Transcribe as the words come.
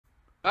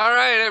All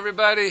right,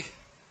 everybody.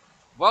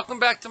 Welcome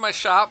back to my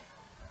shop.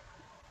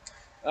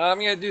 I'm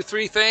going to do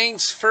three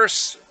things.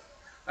 First,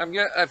 I'm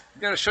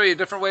gonna show you a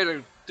different way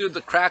to do the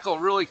crackle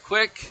really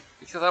quick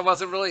because I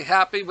wasn't really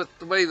happy with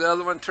the way the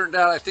other one turned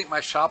out. I think my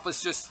shop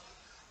was just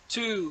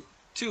too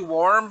too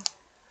warm.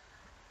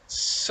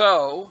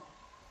 So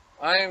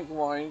I am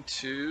going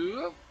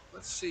to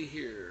let's see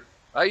here.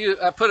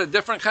 I put a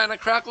different kind of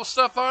crackle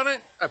stuff on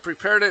it. I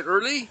prepared it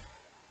early.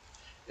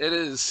 It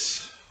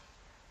is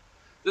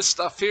this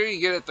stuff here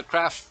you get at the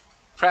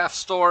craft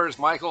stores,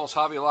 Michael's,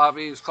 Hobby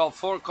Lobby. It's called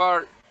Full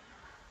Cart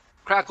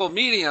Crackle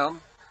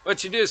Medium.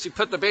 What you do is you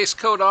put the base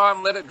coat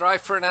on, let it dry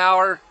for an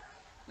hour,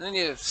 and then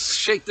you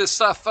shake this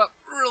stuff up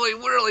really,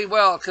 really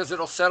well because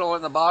it'll settle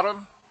in the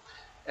bottom.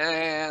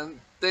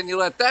 And then you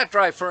let that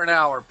dry for an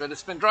hour. But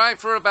it's been dry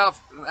for about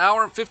an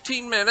hour and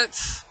 15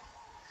 minutes.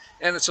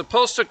 And it's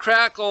supposed to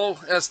crackle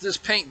as this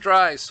paint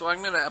dries. So I'm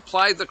going to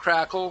apply the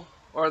crackle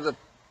or the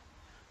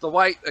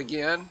white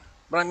again.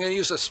 But I'm going to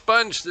use a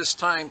sponge this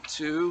time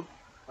to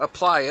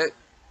apply it.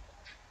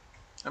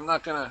 I'm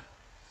not going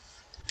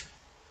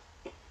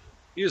to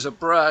use a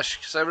brush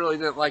because I really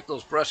didn't like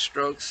those brush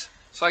strokes.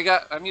 So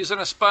I'm using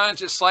a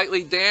sponge. It's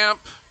slightly damp.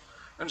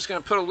 I'm just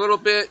going to put a little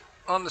bit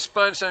on the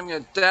sponge. I'm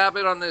going to dab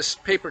it on this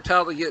paper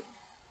towel to get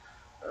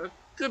a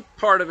good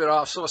part of it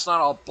off so it's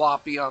not all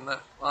bloppy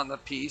on the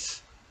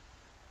piece.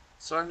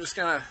 So I'm just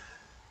going to,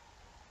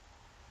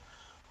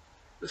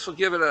 this will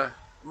give it a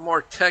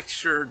more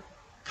textured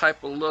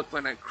type of look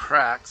when it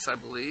cracks, I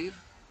believe.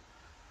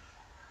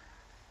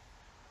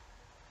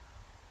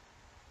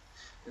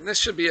 And this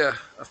should be a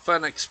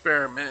fun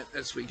experiment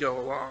as we go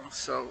along.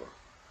 So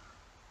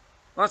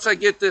once I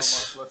get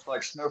this, Almost looks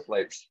like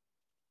snowflakes.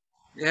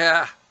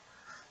 yeah,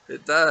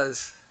 it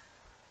does.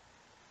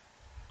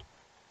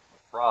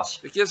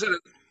 Frost. It gives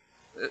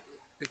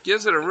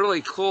it a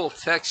really cool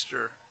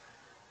texture.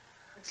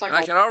 It's like And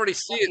I a can already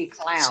see it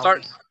cloud.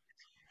 start.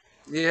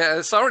 Yeah,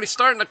 it's already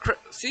starting to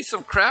see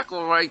some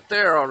crackle right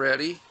there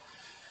already.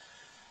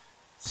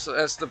 So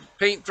as the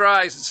paint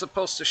dries, it's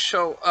supposed to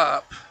show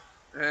up,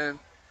 and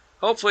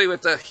hopefully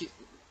with the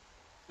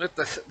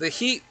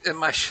heat in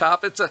my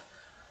shop, it's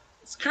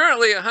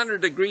currently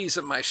 100 degrees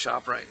in my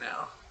shop right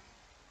now.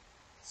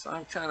 So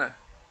I'm kind of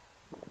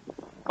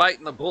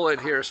biting the bullet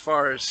here as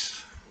far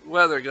as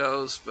weather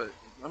goes, but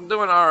I'm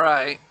doing all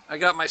right. I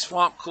got my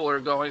swamp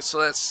cooler going,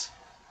 so that's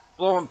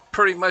blowing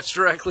pretty much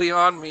directly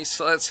on me,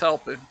 so that's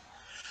helping.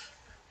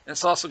 And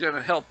it's also going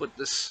to help with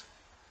this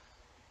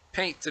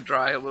paint to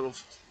dry a little,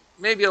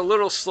 maybe a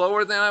little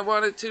slower than I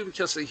wanted to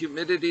because of the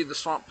humidity the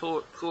swamp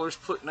cooler's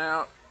putting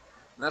out.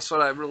 And that's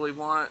what I really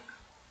want.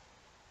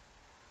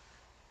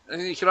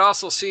 And you can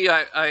also see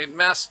I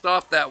masked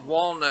off that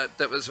walnut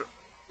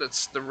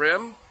that's the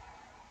rim.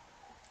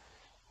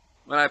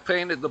 When I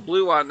painted the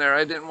blue on there,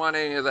 I didn't want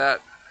any of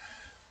that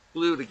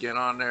blue to get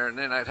on there, and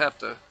then I'd have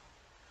to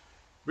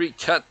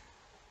recut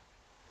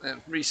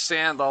and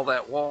resand all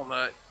that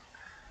walnut.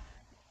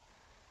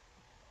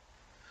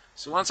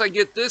 So once I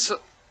get this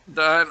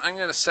done, I'm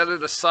going to set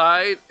it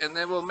aside, and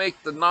then we'll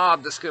make the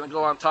knob that's going to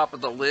go on top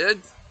of the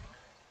lid.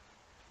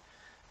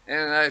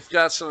 And I've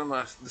got some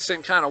the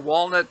same kind of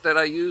walnut that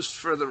I used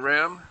for the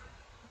rim.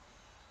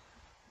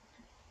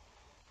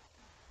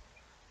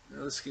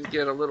 Now, this can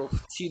get a little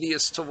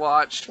tedious to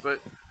watch,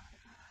 but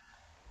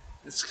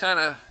it's kind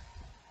of,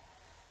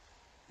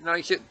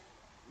 you get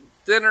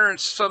thinner in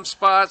some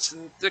spots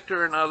and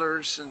thicker in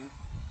others, and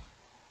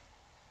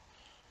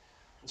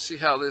we'll see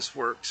how this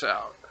works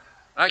out.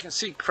 I can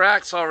see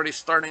cracks already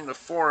starting to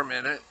form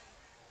in it,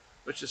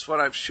 which is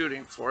what I'm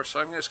shooting for. So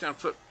I'm just going to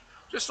put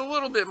just a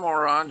little bit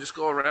more on, just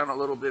go around a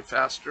little bit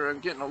faster. I'm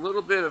getting a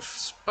little bit of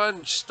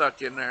sponge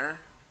stuck in there.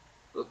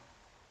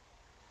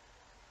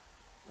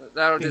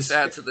 That'll just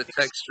add to the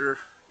texture.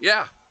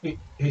 Yeah.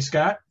 Hey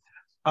Scott.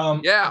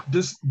 Yeah.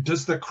 Does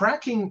the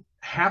cracking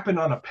happen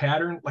on a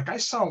pattern? Like I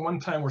saw one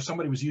time where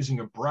somebody was using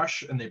a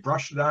brush and they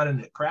brushed it on,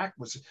 and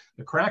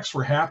the cracks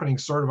were happening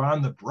sort of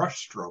on the brush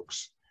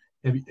strokes.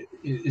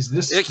 Does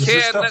this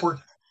stuff work?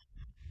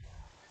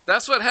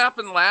 That's what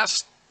happened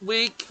last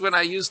week when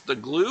I used the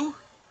glue.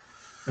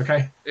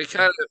 Okay.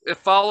 It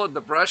followed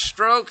the brush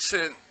strokes,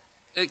 and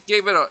it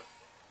gave it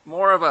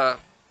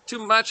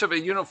too much of a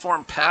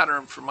uniform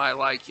pattern for my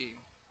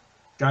liking.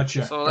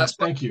 Gotcha. So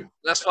thank you.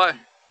 That's why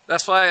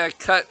I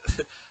cut.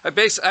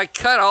 I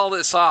cut all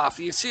this off.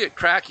 You see it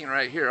cracking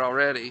right here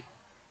already.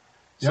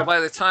 So Yep. by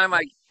the time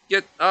I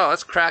get,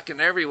 it's cracking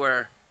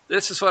everywhere.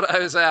 This is what I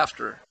was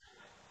after.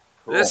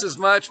 Cool. This is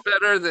much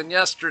better than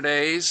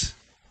yesterday's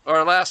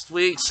or last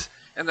week's,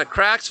 and the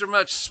cracks are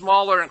much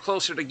smaller and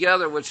closer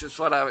together, which is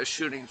what I was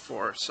shooting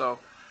for. So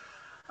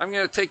I'm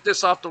going to take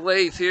this off the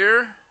lathe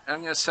here.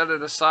 I'm going to set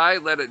it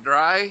aside, let it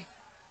dry,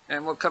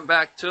 and we'll come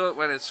back to it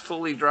when it's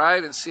fully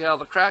dried and see how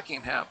the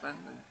cracking happened.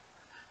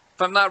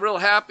 If I'm not real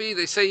happy,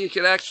 they say you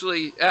could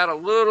actually add a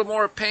little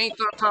more paint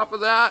on top of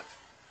that,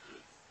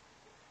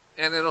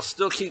 and it'll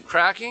still keep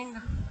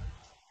cracking.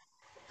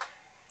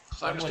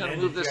 So I'm just going to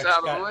move this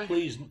out of the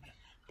way.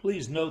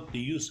 Please note the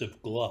use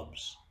of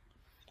gloves.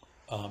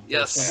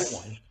 Yes. That's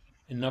number one.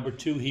 and number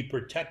two, he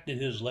protected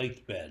his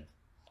lathe bed.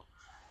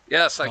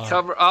 Yes, I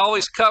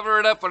always cover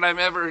it up when I'm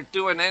ever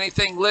doing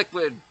anything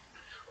liquid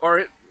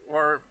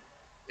or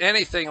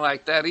anything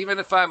like that. Even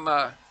if I'm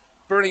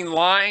burning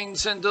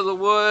lines into the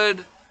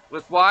wood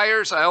with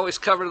wires, I always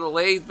cover the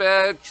lathe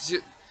bed because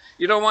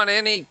you don't want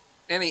any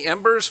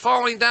embers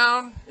falling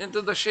down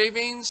into the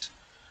shavings,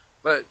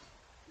 but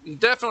you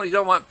definitely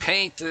don't want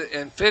paint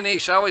and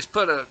finish. I always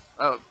put a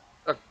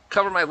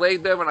cover my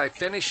lathe bed when I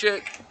finish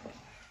it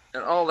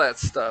and all that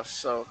stuff.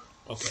 So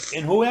okay,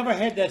 and whoever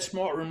had that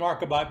smart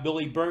remark about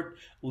Billy Burt,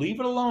 leave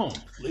it alone.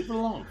 Leave it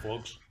alone,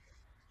 folks.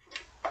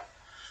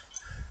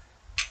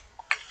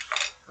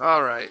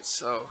 all right,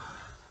 so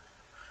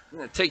I'm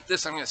gonna take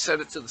this, I'm gonna set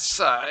it to the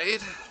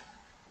side.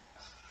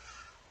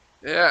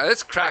 Yeah,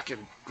 it's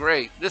cracking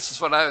great. This is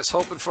what I was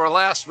hoping for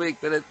last week,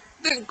 but it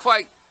didn't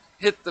quite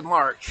hit the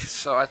mark,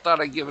 so I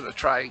thought I'd give it a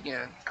try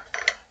again.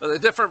 But a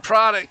different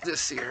product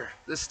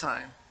this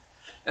time.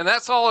 And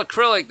that's all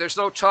acrylic. There's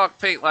no chalk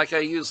paint like I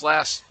used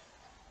last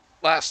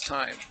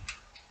time.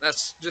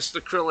 That's just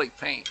acrylic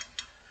paint.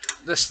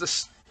 This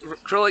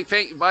acrylic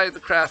paint you buy at the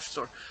craft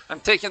store. I'm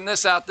taking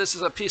this out. This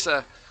is a piece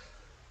of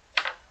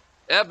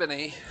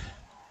ebony.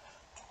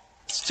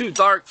 It's too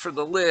dark for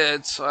the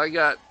lid, so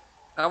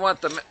I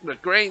want the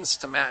grains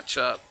to match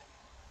up.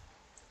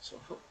 So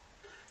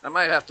I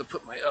might have to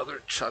put my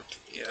other chuck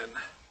in.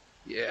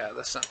 Yeah,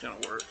 that's not gonna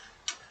work.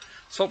 I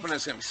was hoping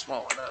it's gonna be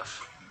small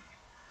enough.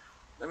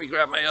 Let me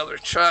grab my other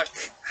chuck.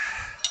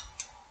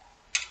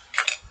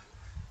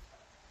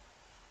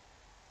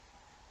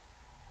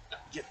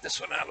 Get this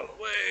one out of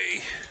the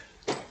way.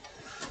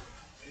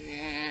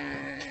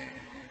 And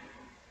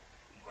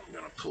I'm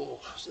gonna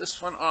pull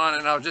this one on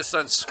and I'll just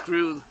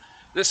unscrew.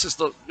 This is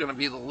gonna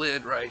be the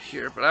lid right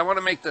here, but I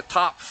wanna make the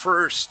top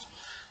first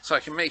so I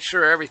can make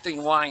sure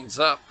everything lines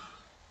up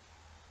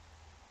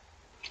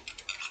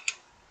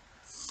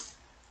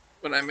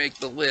when I make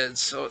the lid.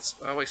 So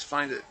I always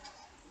find it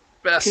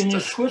best. Can you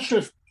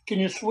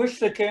switch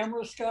the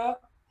camera,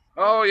 Scott?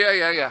 Oh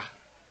yeah.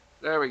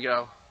 There we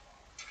go.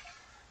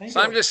 Thank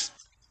So you. I'm just,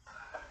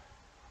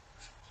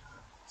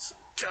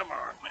 come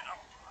on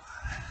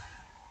now.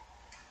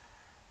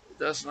 It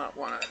does not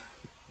want to,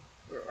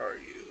 where are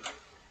you?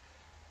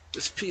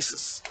 This piece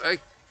is, I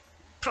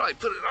probably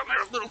put it on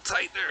there a little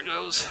tight. There it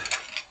goes.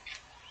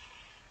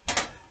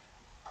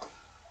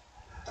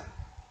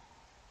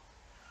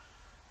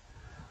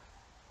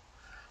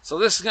 So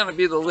this is going to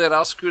be the lid.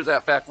 I'll screw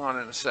that back on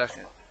in a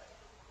second.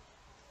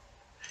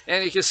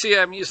 And you can see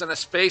I'm using a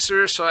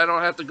spacer so I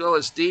don't have to go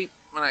as deep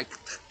when I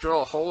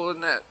drill a hole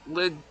in that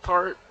lid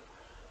part.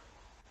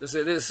 Because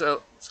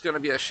it's going to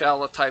be a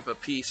shallow type of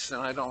piece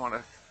and I don't want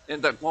to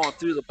end up going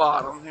through the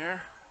bottom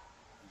here.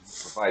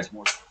 Provides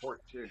more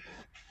support too.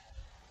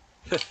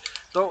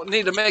 Don't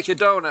need to make a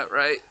donut,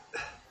 right?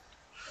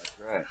 That's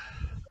right.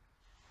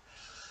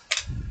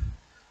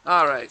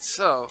 All right,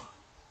 so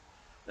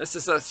this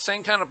is the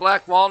same kind of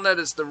black walnut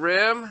as the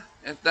rim,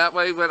 and that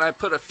way when I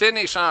put a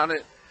finish on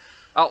it,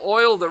 I'll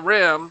oil the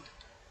rim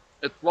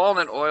with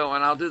walnut oil,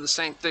 and I'll do the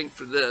same thing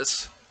for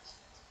this.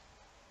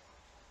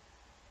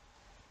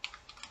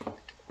 There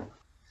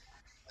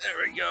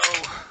we go.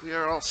 We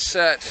are all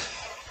set.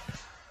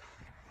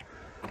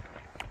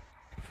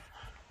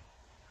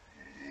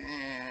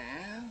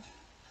 And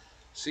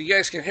so you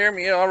guys can hear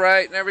me all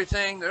right and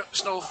everything.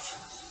 There's no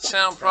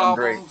sound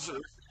problems.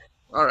 Great.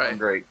 All right.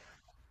 Great.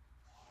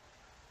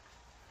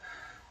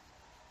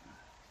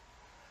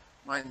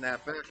 Line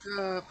that back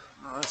up.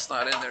 No, that's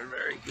not in there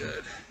very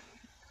good.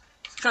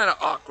 It's kind of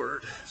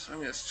awkward. So I'm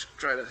going to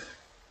try to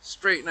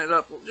straighten it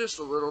up just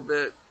a little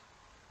bit.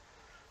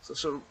 So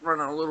it's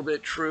running a little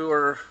bit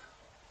truer.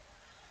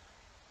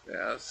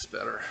 Yeah, that's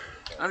better.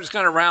 I'm just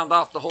going to round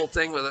off the whole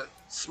thing with a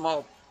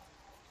small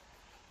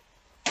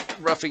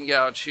roughing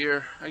gouge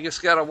here. I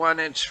just got a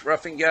 1-inch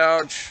roughing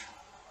gouge.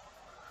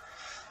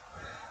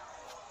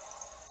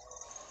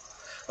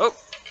 Oh,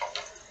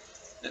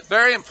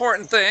 very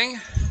important thing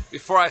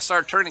before I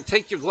start turning,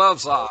 take your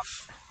gloves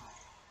off.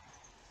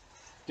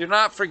 Do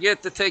not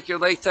forget to take your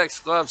latex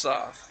gloves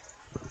off.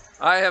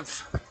 I have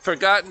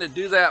forgotten to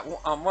do that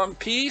on one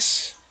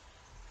piece,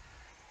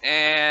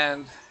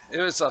 and it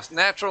was a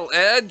natural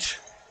edge.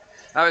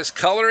 I was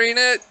coloring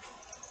it.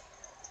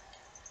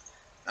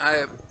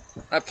 I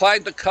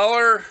applied the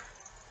color.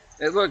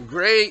 It looked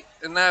great,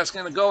 and I was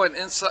going to go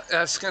inside.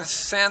 I was going to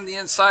sand the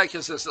inside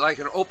because it's like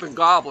an open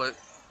goblet.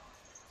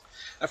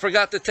 I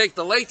forgot to take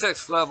the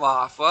latex glove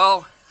off.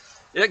 Well,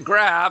 it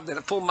grabbed and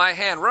it pulled my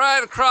hand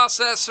right across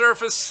that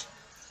surface,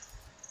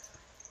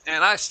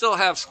 and I still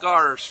have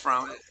scars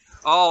from it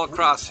all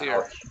across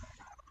here.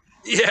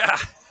 Yeah,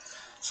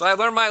 so I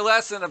learned my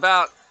lesson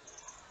about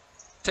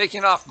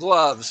taking off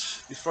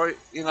gloves before,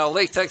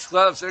 latex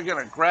gloves, they're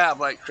gonna grab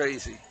like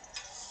crazy.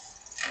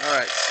 All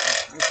right,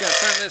 so I'm just gonna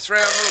turn this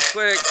around real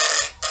quick.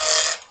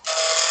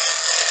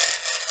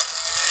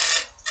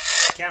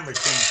 Camera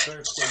change,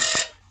 sir,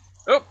 please.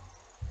 Oh,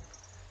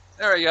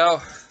 there we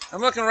go. I'm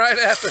looking right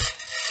at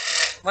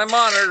my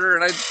monitor,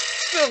 and I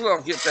still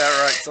don't get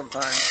that right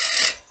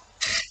sometimes.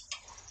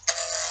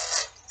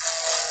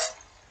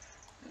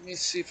 Let me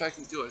see if I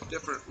can do a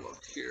different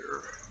look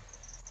here.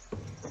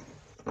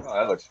 Oh,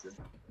 that looks good.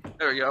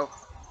 There we go.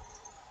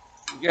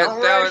 Get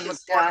Don't down rush in the it,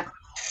 Scott.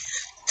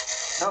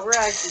 Don't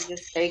rush it.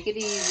 Just take it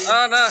easy.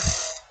 Oh, no.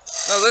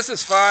 No, this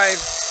is fine.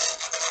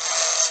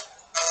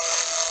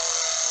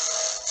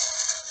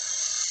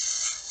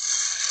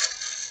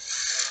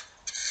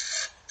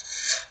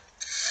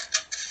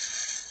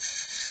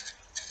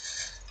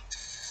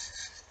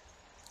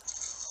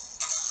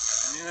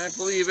 I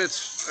believe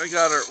I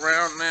got it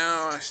round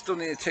now. I still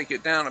need to take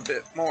it down a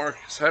bit more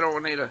because I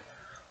don't need a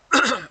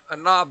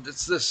knob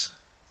that's this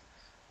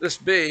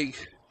big.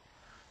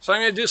 So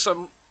I'm going to do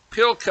some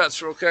peel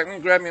cuts real quick. I'm going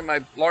to grab me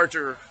my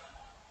larger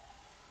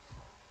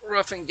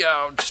roughing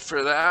gouge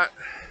for that.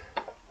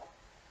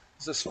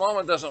 The small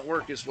one doesn't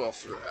work as well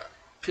for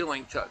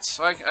peeling cuts.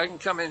 So I can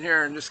come in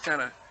here and just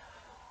kind of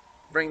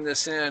bring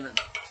this in and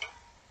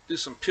do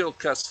some peel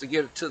cuts to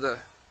get it to the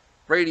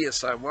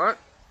radius I want.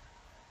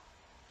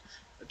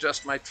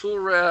 Adjust my tool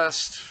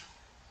rest.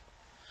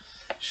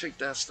 Shake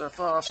that stuff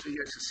off so you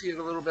guys can see it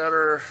a little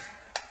better.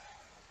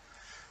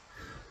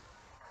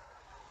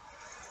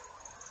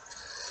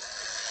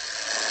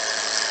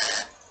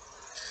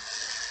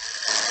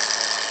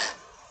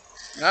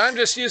 Now I'm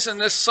just using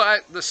the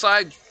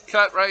side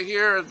cut right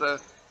here, the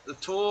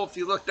tool. If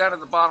you look down in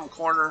the bottom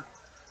corner,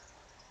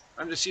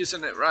 I'm just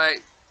using it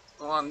right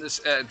along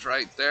this edge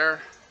right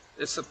there.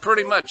 It's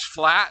pretty much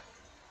flat,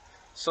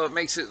 so it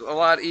makes it a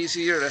lot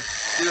easier to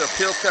do a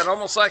peel cut,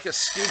 almost like a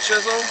skew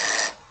chisel.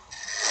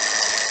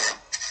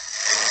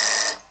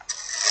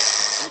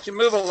 You can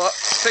move a lot,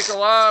 take a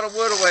lot of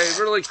wood away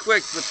really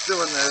quick with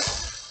doing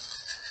this.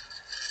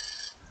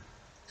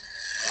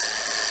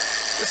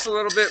 Just a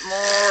little bit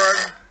more.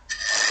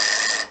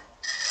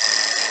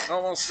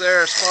 Almost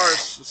there as far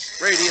as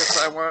the radius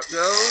I want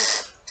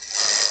goes.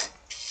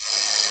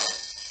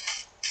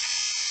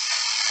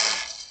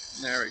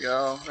 There we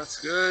go. That's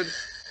good.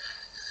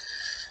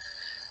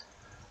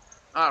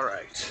 All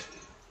right.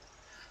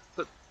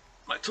 Put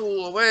my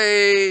tool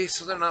away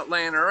so they're not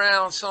laying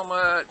around so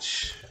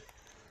much.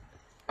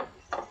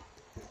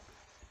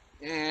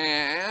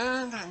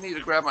 And I need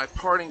to grab my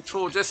parting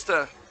tool just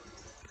to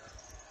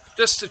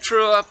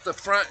true up the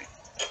front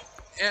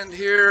end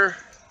here.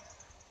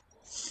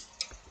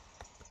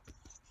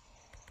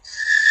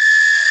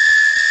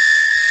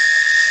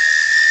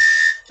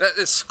 That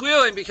is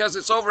squealing because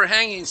it's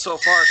overhanging so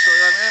far, so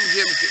I am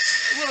getting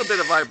a little bit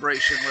of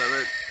vibration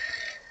with it.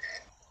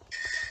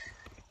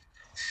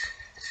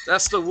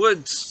 That's the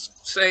wood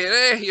saying,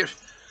 "Hey,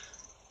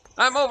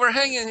 I'm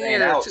overhanging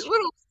here." Ouch. It's a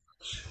little,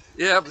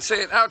 yeah, but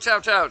saying, "Ouch,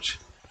 ouch, ouch."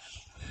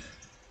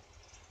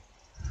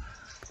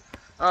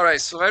 All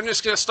right, so I'm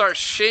just going to start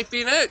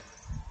shaping it.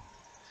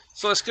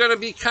 So it's going to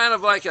be kind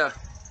of like a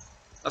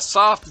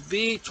soft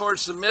V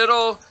towards the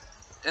middle.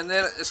 And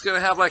then it's going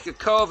to have like a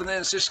cove, and then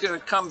it's just going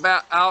to come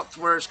back out to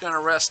where it's going to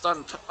rest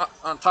on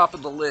top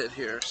of the lid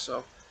here.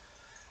 So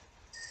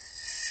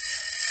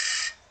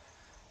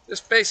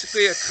just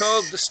basically a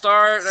cove to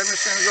start. I'm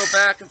just going to go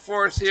back and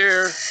forth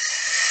here.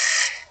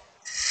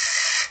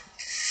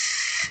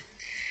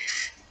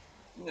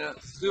 Yeah,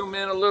 zoom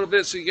in a little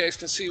bit so you guys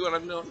can see what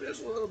I'm doing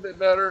just a little bit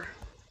better.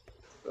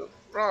 The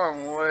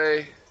wrong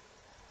way.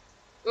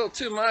 A little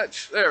too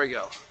much. There we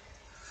go.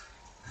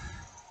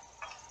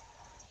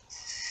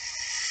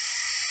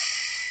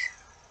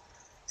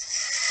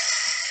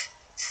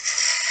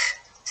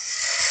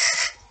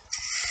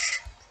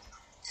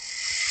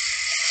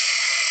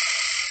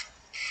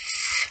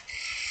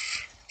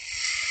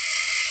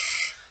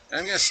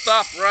 I'm going to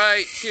stop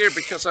right here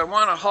because I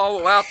want to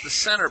hollow out the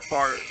center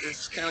part.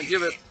 It's kind of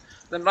give it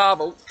the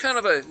knob kind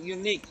of a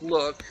unique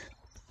look.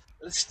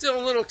 It's still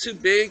a little too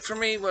big for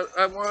me what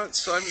I want,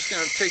 so I'm just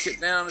going to take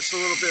it down just a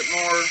little bit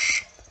more.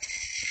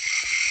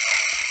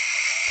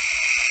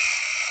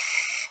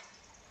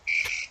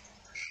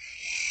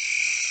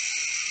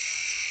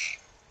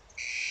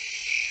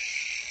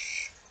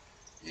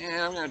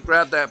 And I'm going to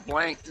grab that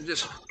blank and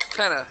just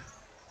kind of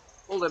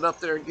hold it up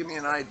there and give me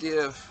an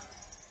idea of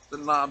the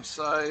knob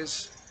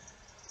size.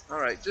 All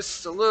right,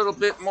 just a little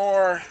bit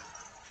more.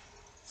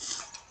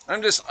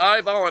 I'm just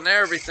eyeballing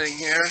everything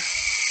here.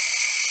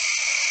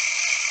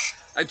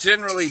 I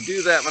generally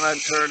do that when I'm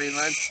turning.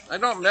 I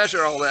don't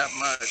measure all that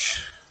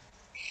much.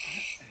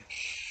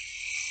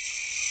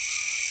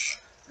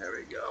 There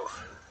we go.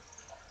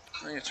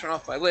 I'm going to turn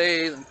off my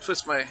lathe and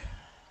twist my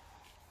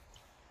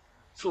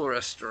tool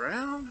rest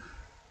around.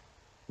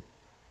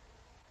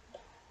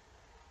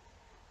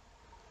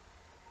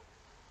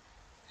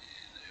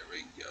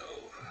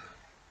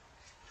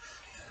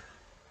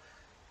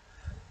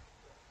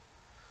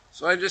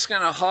 So I'm just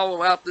going to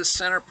hollow out this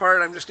center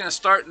part. I'm just going to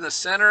start in the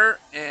center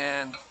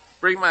and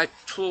bring my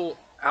tool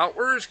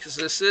outwards because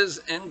this is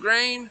end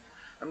grain.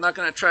 I'm not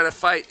going to try to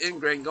fight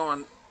end grain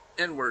going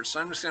inwards.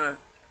 So I'm just going to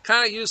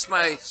kind of use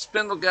my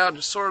spindle gouge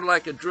to sort of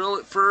like a drill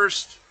at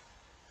first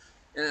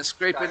and then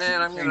scrape it in.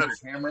 I'm going to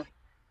camera.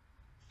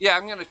 Yeah,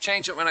 I'm going to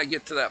change it when I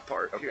get to that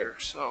part here.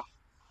 So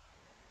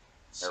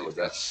There we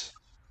go.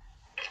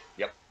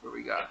 Yep. Where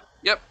we got?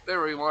 Yep,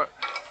 there we want.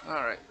 All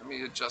right, let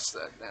me adjust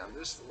that down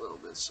just a little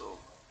bit. So,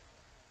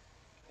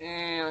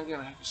 and I'm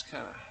gonna just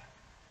kind of,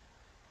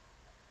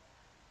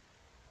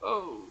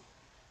 oh,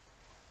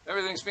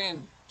 everything's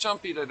being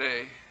jumpy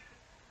today.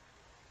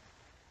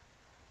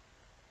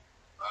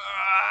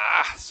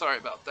 Ah, sorry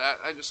about that.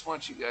 I just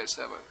want you guys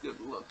to have a good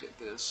look at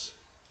this.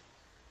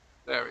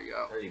 There we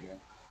go. There you go.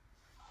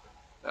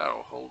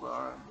 That'll hold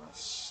on.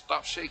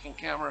 Stop shaking,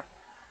 camera.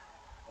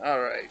 All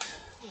right.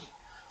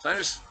 So I'm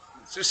just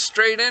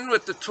straight in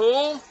with the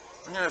tool.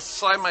 I'm gonna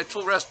slide my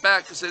tool rest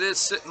back because it is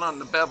sitting on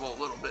the bevel a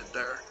little bit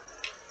there.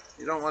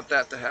 You don't want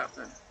that to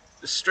happen.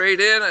 Just straight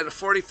in at a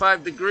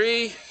 45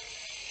 degree.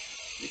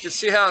 You can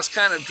see how it's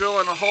kind of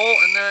drilling a hole,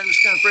 and then I'm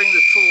just gonna bring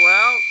the tool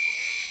out,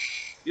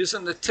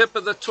 using the tip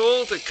of the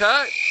tool to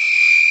cut.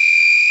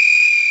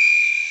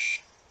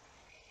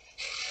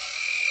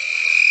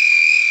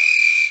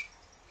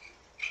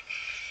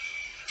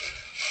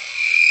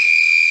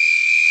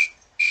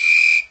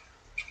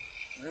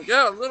 I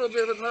got a little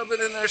bit of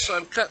nubbin in there, so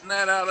I'm cutting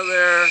that out of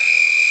there.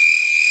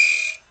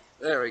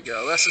 There we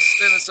go. That's as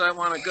thin as I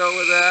want to go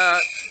with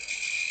that.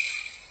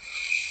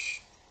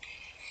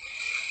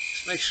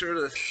 Just make sure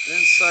the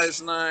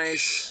inside's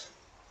nice.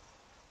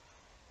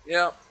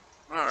 Yep.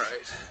 All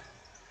right.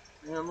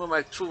 I'm going to move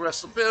my tool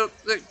rest a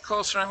bit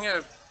closer. I'm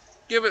going to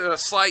give it a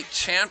slight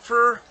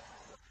chamfer.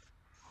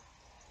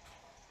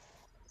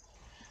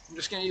 I'm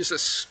just going to use a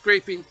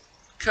scraping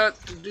cut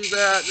to do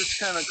that. Just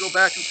kind of go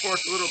back and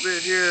forth a little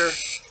bit here.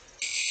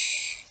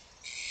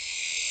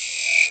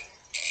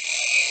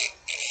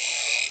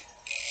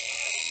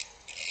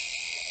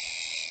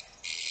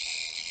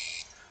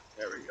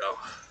 There we go.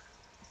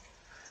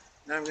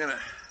 Now I'm gonna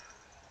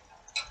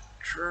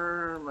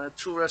turn my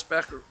tool rester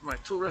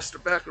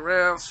back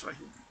around so I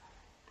can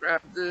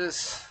grab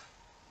this.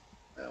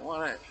 I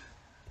want it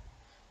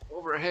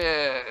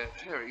overhead.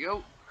 There we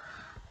go.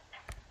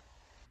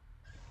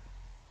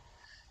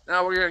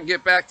 Now we're gonna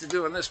get back to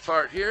doing this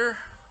part here.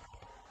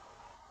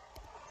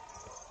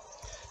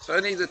 So I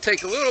need to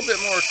take a little bit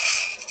more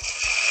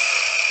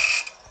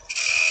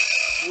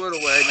wood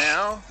away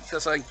now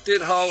because I did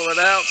hollow it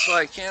out, so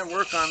I can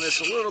work on this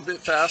a little bit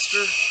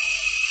faster.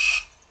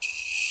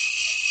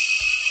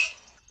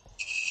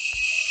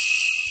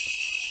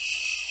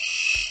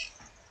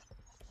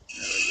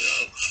 There we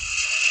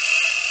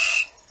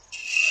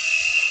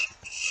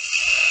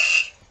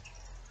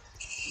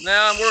go.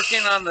 Now I'm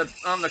working on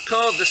the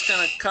cove that's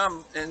going to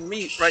come and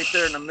meet right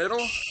there in the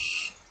middle.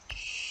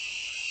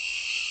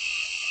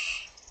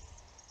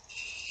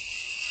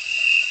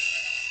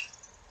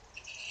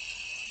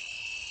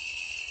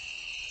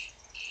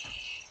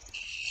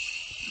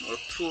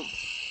 Tool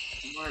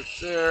mark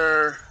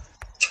there.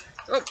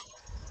 Oh. All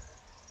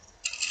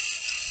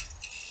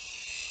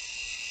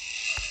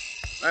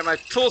right, my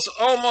tool's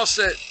almost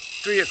at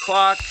 3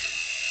 o'clock.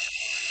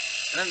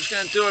 I'm just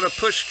going to do it a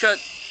push cut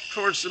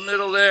towards the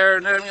middle there,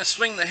 and then I'm going to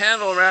swing the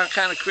handle around,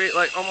 kind of create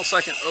like almost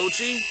like an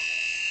OG.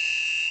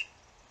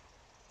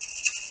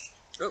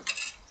 Oh.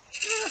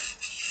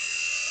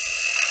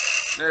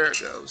 There it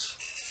goes.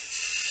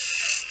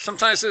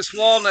 Sometimes this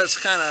walnut's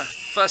kind of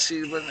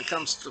fussy when it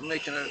comes to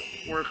making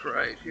it work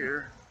right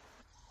here.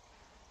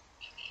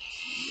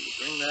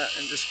 Bring that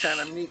and just kind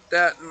of meet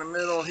that in the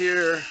middle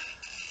here.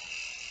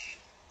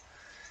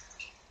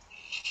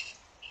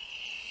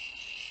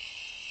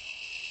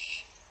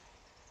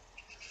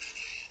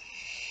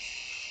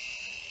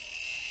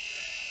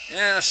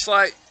 And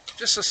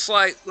just a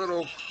slight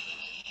little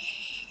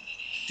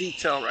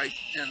detail right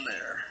in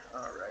there.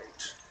 All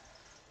right.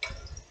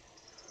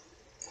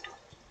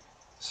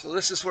 So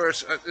this is where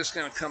it's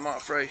going to come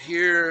off right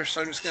here.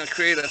 So I'm just going to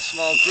create a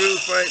small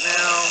groove right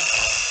now.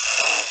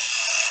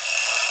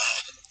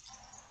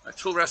 My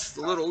tool rest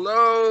is a little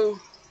low.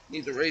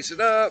 Need to raise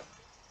it up.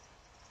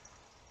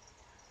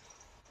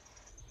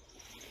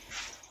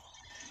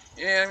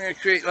 And I'm going to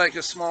create like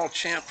a small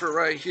chamfer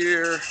right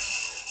here.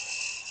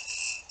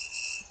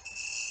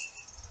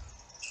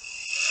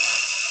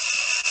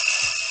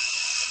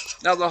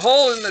 Now the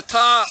hole in the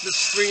top is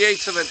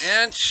 3/8 of an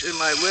inch in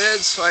my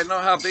lid, so I know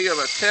how big of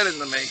a tenon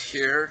to make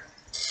here.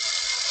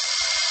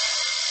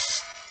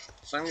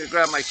 So I'm going to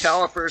grab my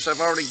calipers.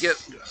 I've already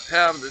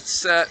have it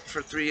set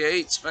for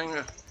 3/8. I'm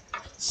going to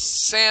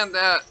sand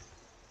that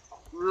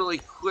really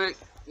quick,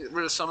 get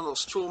rid of some of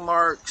those tool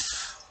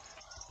marks.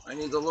 I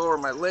need to lower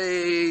my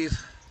lathe.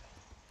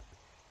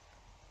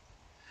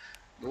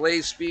 The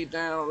lathe speed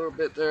down a little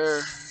bit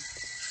there.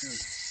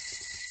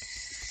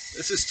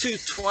 This is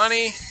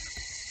 220.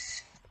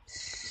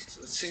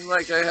 It seemed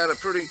like I had a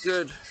pretty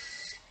good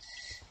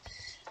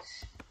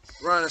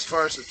run as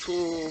far as the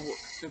tool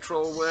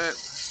control went.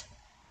 So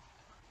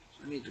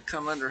I need to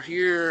come under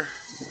here.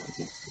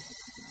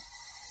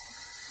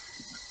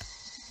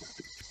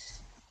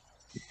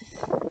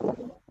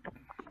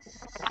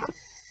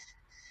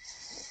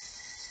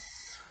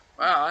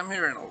 Wow, I'm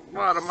hearing a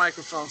lot of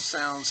microphone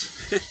sounds.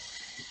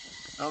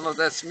 I don't know if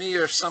that's me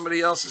or if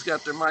somebody else has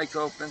got their mic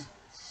open.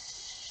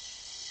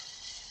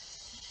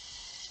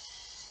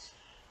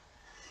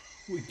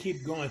 We we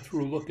keep going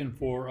through looking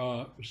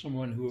for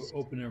someone who will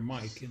open their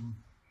mic and.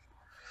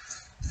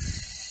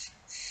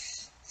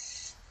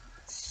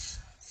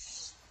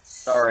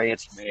 Sorry,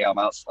 it's me. I'm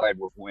outside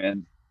with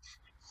wind.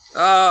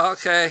 Oh,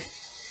 okay.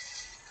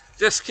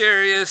 Just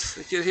curious.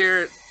 I could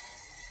hear it.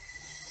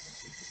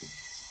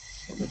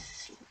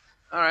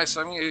 All right,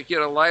 so I'm going to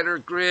get a lighter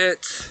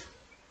grit.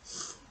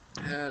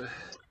 And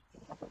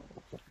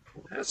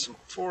had some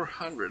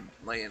 400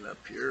 laying up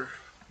here.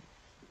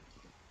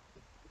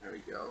 There we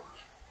go.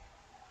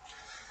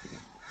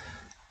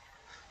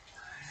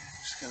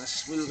 Just going to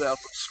smooth out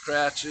the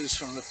scratches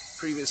from the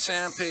previous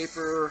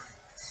sandpaper.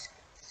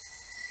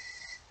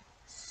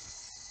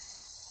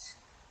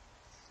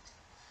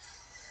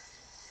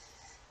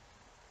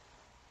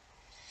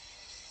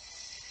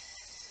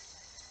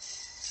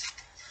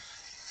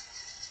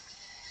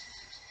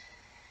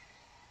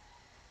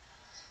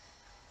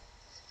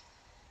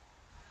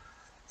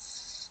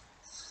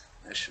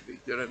 That should be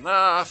good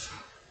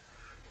enough.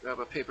 Grab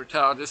a paper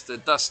towel just to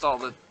dust all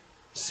the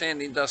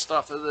sanding dust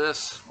off of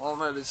this.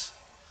 Walnut is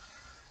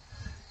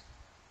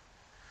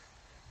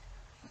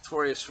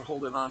notorious for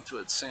holding on to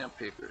its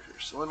sandpaper here.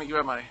 So let me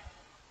grab my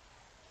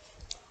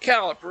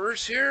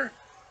calipers here,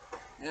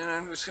 and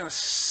I'm just going to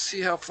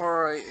see how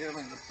far I am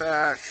in the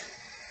back.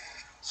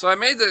 So I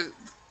made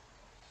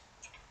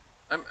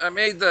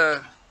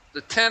the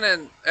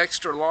tenon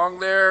extra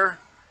long there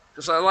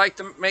because I like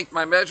to make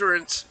my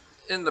measurements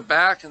in the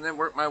back and then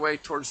work my way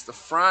towards the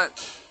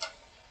front.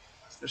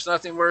 There's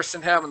nothing worse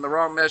than having the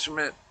wrong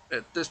measurement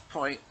at this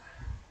point,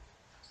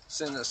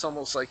 since it's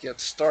almost like you have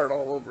to start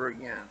all over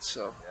again.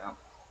 So Yeah.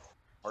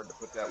 Hard to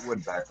put that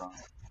wood back on.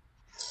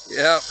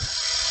 yeah.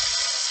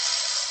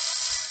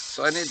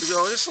 So I need to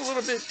go just a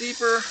little bit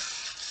deeper.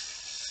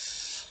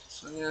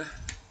 So I'm gonna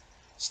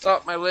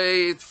stop my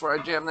lathe before I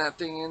jam that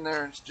thing in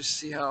there and just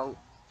see how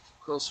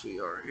close we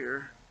are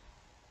here.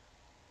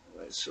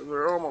 All right, so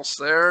we're almost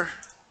there.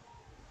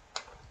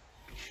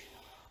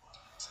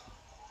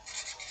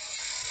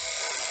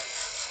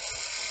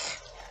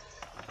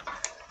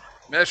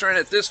 Measuring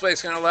it this way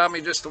is going to allow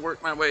me just to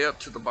work my way up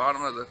to the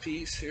bottom of the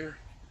piece here.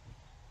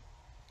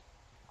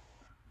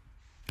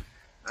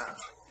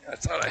 I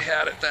thought I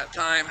had it that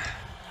time.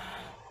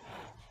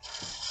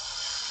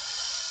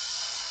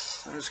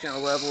 I'm just going to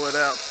level it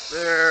out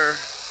there.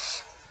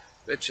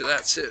 Bet you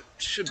that's it.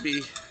 Should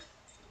be.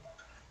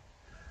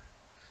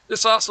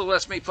 This also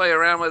lets me play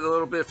around with it a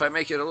little bit if I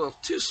make it a little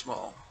too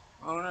small.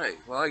 All right,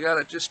 well, I got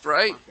it just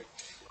right.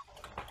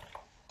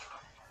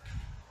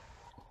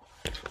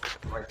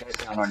 Write that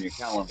down on your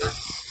calendar.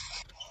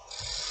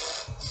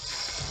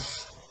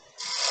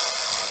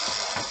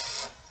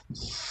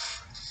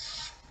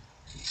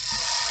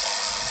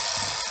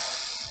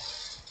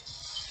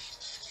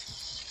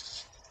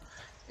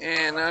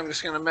 And I'm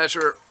just going to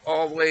measure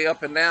all the way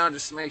up and down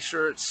just to make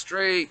sure it's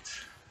straight.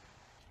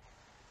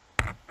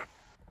 All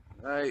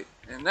right,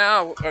 and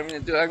now what I'm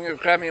going to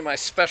grab me my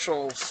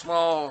special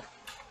small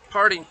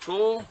parting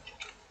tool.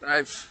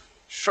 I've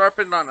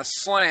sharpened on a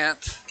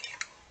slant,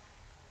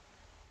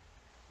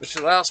 which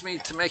allows me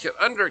to make an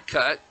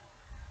undercut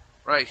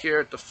right here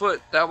at the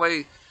foot. That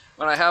way,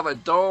 when I have a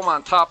dome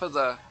on top of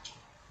the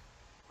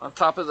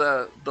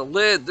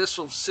lid, this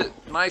will sit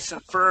nice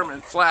and firm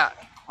and flat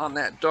on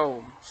that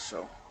dome.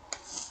 So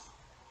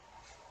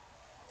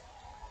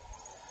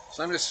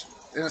I'm just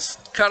going to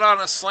cut on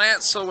a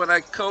slant, so when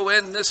I go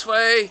in this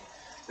way,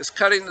 it's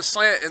cutting the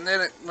slant, and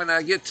then when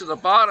I get to the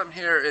bottom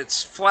here,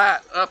 it's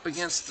flat up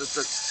against the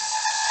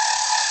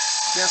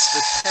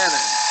tenon.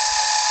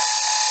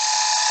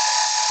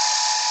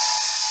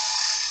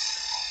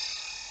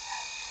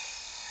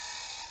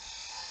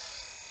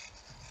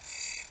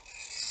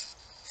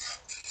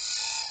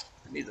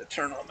 I need to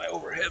turn on my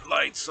overhead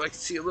lights so I can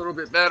see a little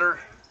bit better.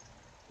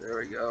 There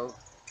we go.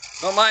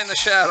 Don't mind the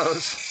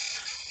shadows.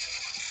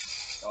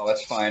 Oh,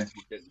 that's fine.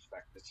 We're getting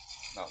back. It's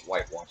not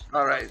whitewashed.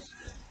 All right.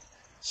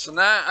 So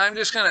now I'm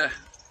just going to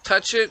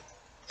touch it,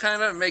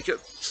 kind of make it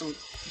some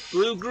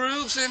glue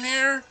grooves in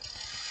here.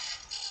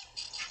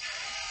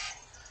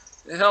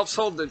 It helps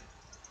hold the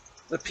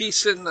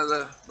piece in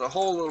the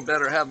hole a little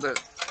better, have a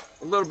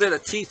little bit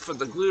of teeth for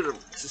the glue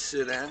to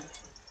sit in.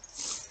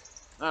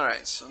 All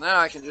right, so now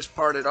I can just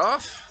part it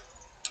off.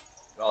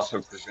 It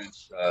also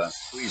prevents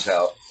squeeze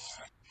out.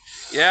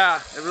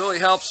 Yeah, it really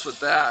helps with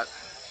that.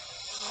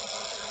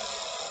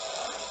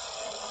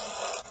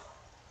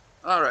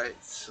 All right,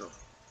 so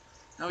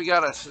now we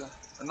got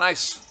a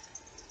nice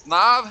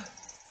knob,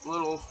 a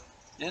little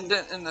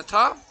indent in the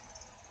top.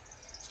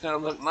 It's gonna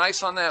look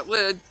nice on that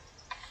lid.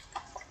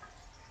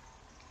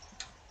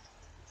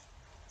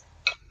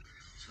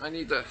 So I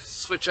need to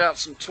switch out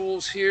some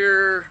tools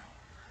here.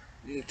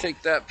 Need to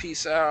take that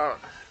piece out.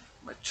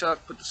 My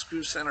chuck, put the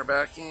screw center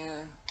back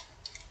in.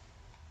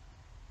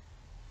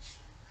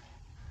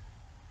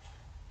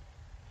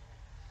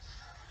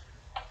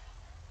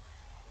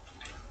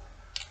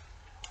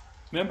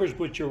 Members,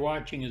 what you're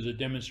watching is a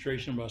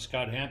demonstration by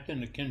Scott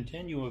Hampton, a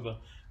continue of a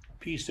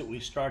piece that we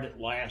started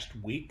last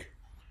week.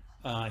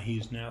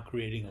 He's now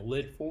creating a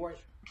lid for it.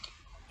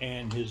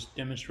 and his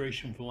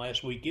demonstration from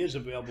last week is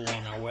available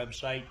on our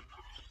website,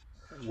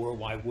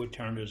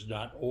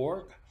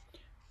 worldwidewoodturners.org.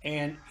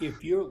 And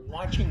if you're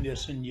watching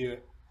this and you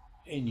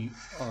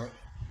are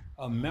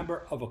a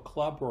member of a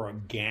club or a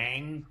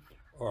gang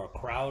or a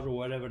crowd or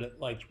whatever that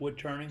likes wood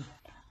turning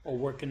or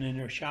working in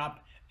their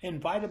shop,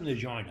 invite them to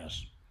join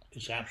us.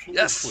 It's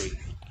absolutely free.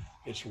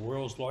 It's the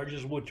world's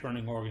largest wood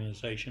turning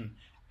organization,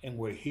 and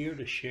we're here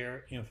to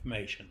share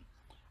information.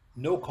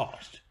 No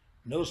cost,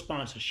 no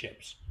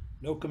sponsorships,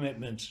 no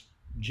commitments,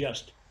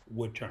 just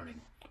wood turning.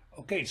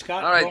 Okay,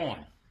 Scott, all right. go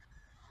on.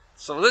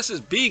 So this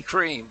is bee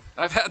cream.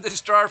 I've had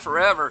this jar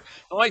forever.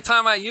 The only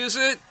time I use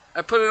it,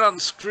 I put it on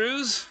the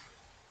screws.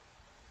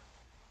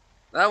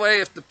 That way,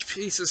 if the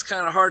piece is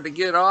kind of hard to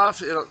get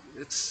off,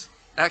 it's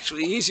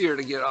actually easier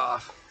to get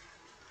off.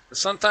 But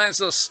sometimes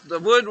the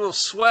wood will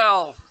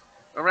swell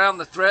around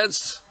the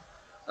threads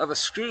of a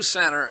screw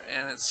center,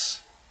 and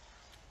it's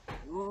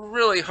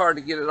really hard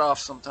to get it off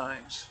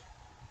sometimes.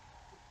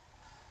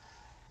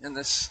 And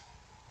this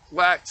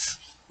wax,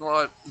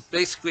 well,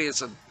 basically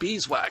it's a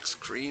beeswax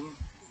cream.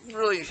 It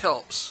really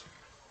helps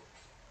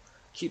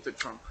keep it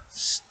from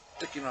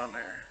sticking on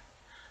there.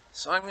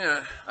 So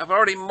I've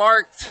already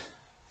marked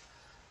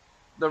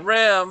the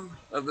rim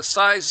of the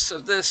size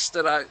of this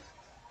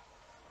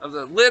of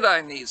the lid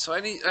I need. So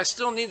I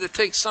still need to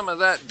take some of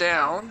that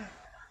down.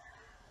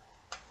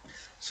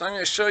 So I'm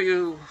going to show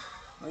you,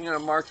 I'm going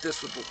to mark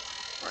this with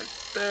right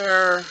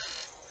there.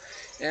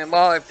 And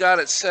while I've got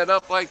it set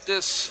up like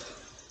this,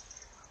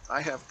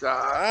 I have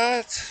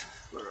got,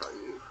 where are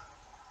you?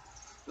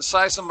 The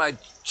size of my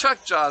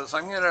chuck jaws.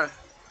 I'm going to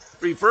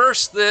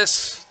reverse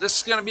this. This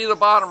is going to be the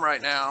bottom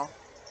right now.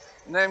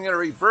 And then I'm going to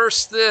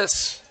reverse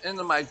this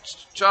into my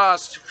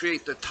jaws to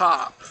create the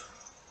top.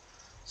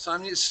 So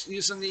I'm just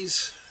using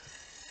these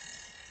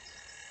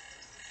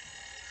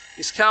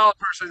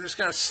calipers. I'm just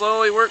going to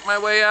slowly work my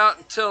way out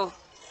until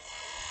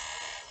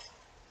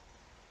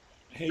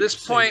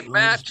this point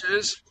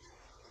matches.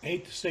 I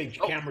hate to say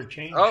camera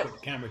change,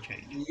 but camera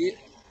change.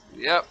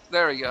 Yep,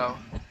 there we go.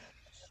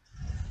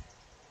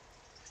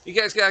 You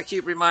guys got to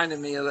keep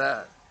reminding me of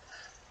that.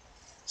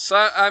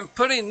 So I'm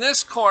putting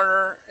this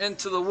corner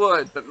into the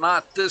wood, but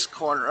not this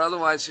corner.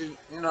 Otherwise, you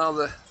know,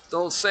 the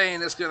old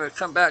saying is going to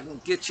come back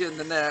and get you in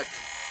the neck.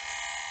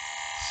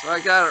 So I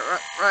got it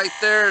right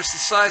there. It's the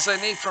size I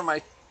need for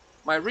my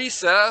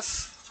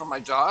recess for my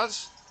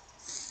jaws.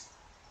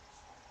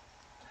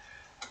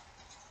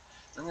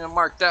 I'm going to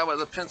mark that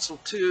with a pencil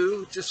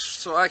too,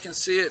 just so I can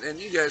see it and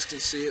you guys can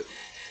see it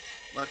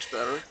much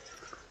better.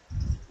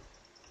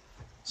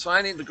 So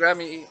I need to grab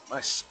me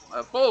my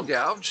bowl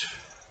gouge,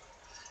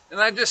 and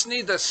I just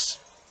need to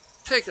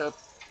take a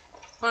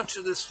bunch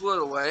of this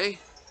wood away.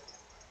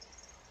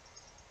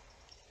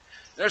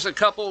 There's a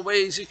couple of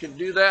ways you can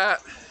do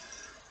that.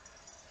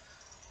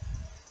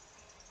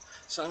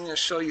 So I'm going to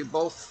show you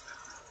both.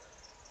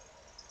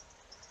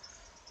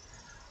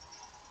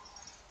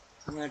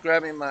 I'm going to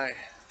grab me my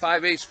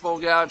 5/8 bowl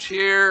gouge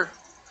here.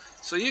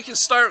 So you can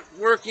start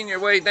working your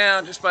way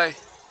down just by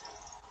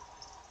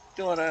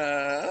doing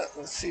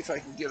let's see if I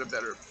can get a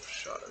better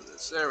shot of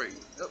this. There we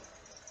go.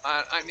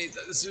 I need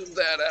to zoom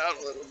that out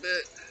a little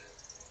bit.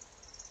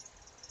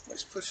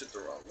 Let's push it the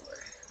wrong way.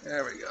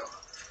 There we go.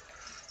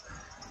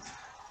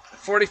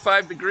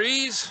 45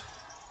 degrees.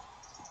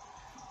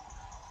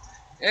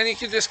 And you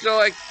can just go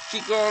like,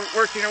 keep going,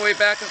 working your way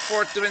back and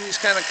forth, doing these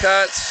kind of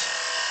cuts.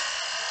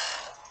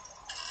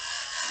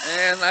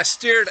 And I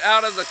steered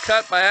out of the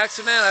cut by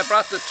accident. I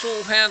brought the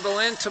tool handle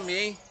into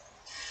me.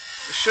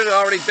 It should have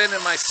already been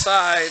in my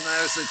side, and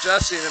I was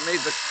adjusting and made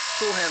the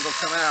tool handle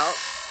come out.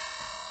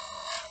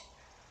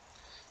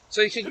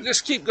 So you can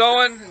just keep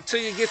going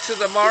until you get to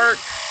the mark.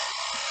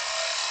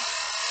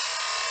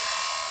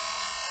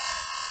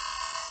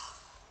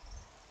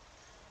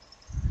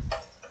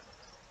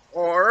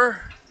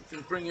 Or you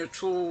can bring your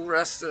tool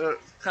rest at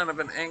kind of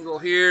an angle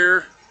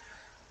here.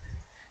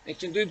 You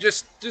can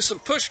just do some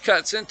push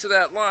cuts into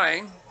that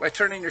line by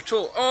turning your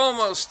tool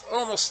almost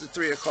to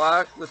 3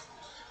 o'clock with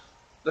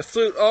the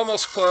flute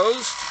almost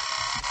closed.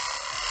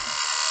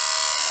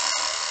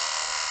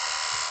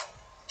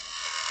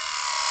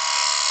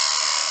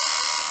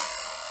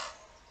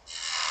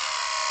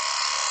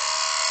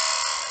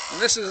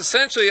 And this is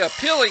essentially a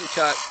peeling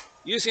cut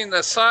using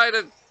the side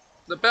of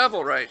the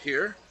bevel right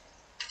here.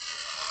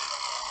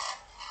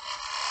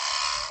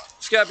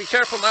 Just gotta be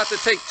careful not to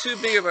take too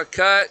big of a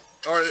cut,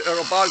 or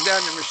it'll bog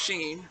down your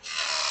machine.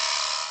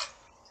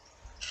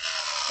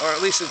 Or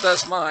at least it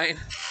does mine.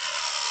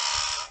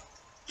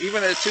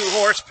 Even at 2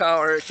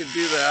 horsepower, it can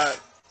do that.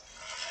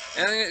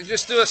 And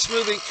just do a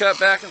smoothing cut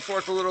back and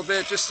forth a little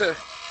bit just to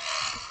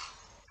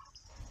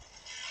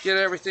get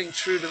everything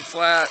true and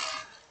flat.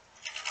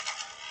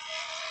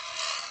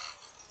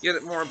 Get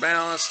it more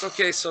balanced.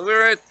 Okay, so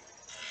we're at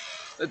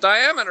the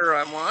diameter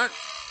I want.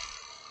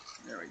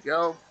 There we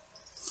go.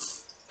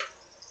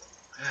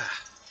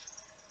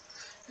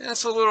 And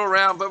it's a little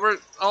round, but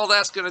all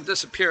that's going to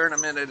disappear in a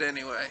minute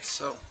anyway.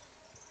 So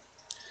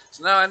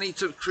now I need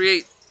to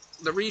create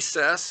the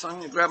recess. So I'm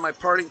going to grab my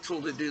parting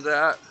tool to do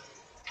that.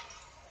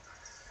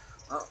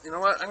 Oh, you know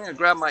what? I'm going to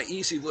grab my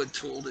Easy Wood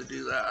tool to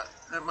do that.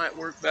 That might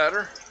work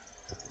better.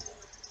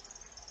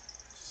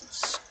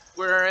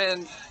 Square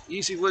end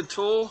Easy Wood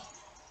tool.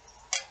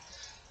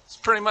 It's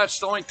pretty much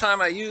the only time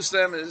I use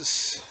them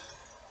is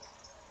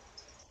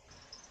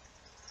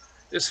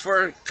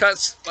for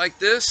cuts like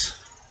this.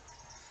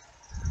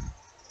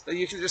 So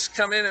you can just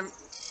come in and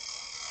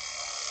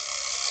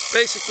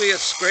basically a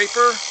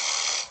scraper.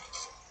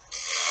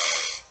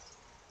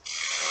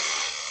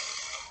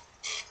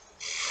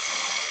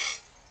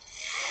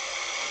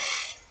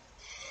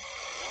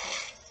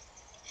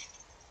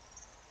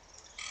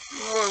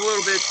 Go a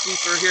little bit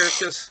deeper here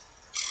because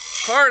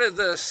part of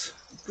this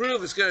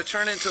groove is going to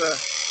turn into a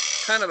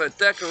kind of a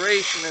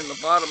decoration in the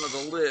bottom of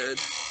the lid.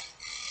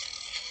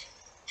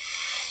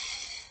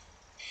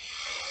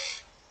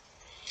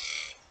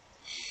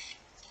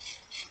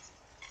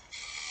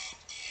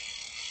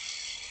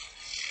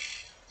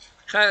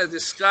 Kind of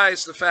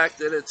disguise the fact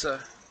that it's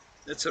a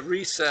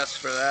recess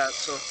for that.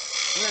 So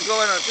I'm going to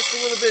go in just a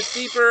little bit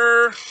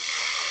deeper.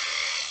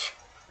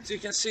 As you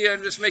can see,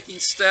 I'm just making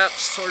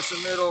steps towards the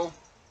middle.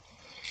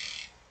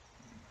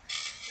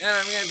 And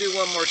I'm going to do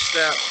one more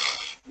step.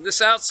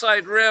 This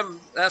outside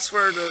rim, that's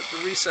where the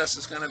recess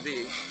is going to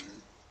be.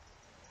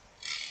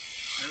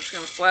 I'm just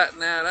going to flatten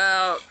that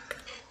out.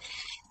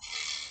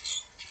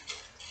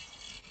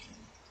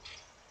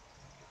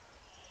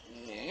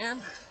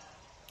 And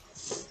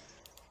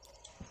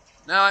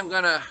now I'm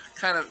going to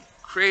kind of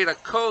create a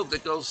code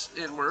that goes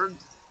inward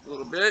a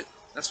little bit.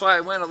 That's why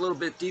I went a little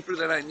bit deeper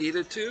than I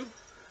needed to.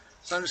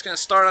 So I'm just going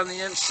to start on the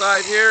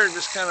inside here and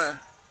just kind of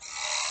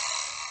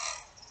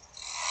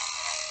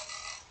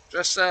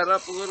dress that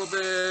up a little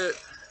bit.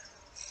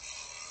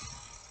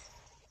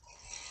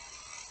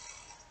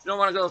 You don't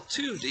want to go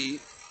too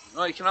deep.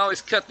 Well, you can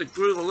always cut the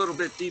groove a little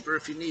bit deeper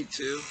if you need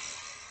to.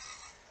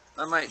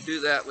 I might do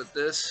that with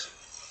this.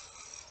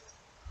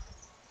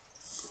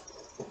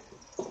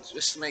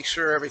 Just to make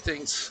sure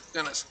everything's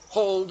going to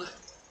hold.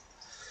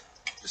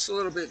 Just a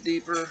little bit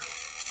deeper.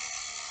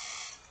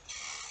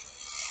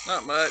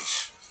 Not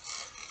much.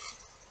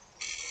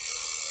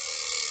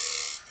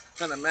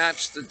 Kind of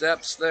match the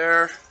depths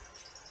there.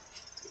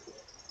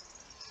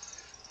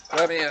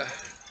 Grab me a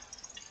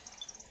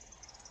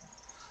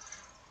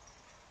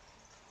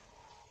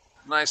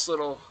nice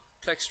little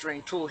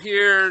texturing tool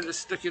here.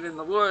 Just stick it in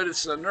the wood.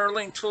 It's a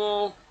knurling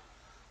tool.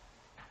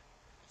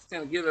 It's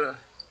going to give it a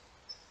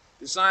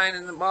design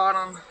in the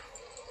bottom.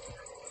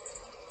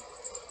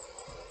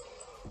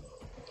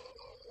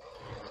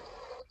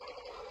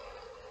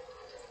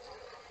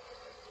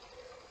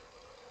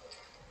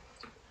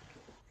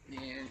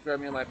 And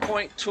grab me my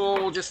point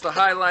tool just to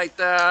highlight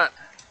that.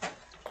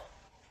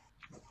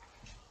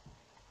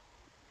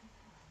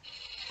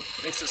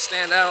 Makes it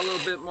stand out a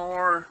little bit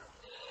more.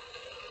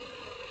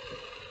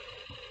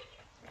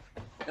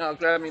 And I'll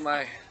grab me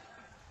my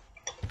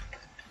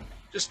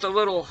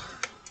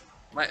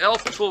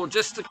elf tool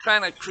just to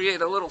kind of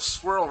create a little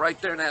swirl right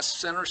there in that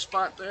center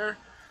spot there.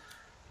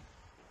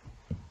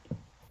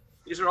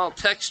 These are all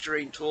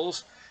texturing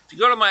tools. If you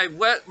go to my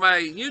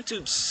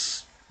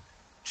YouTube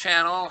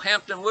channel,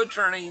 Hampton Wood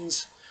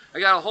Turnings,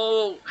 I got a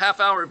whole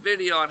half-hour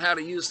video on how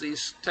to use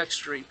these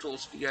texturing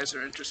tools if you guys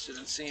are interested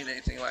in seeing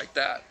anything like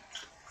that.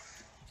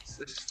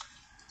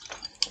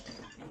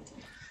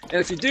 And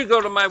if you do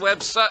go to my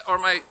website or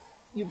my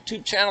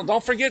YouTube channel,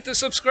 don't forget to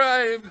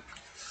subscribe.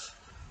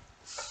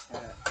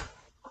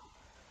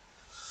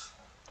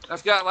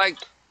 I've got like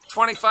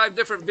 25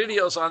 different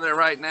videos on there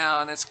right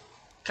now, and it's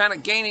kind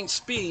of gaining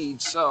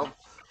speed, so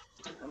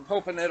I'm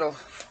hoping it'll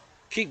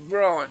keep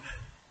growing.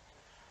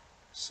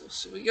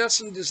 So we got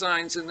some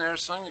designs in there,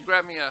 so I'm going to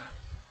grab me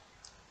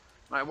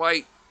my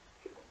white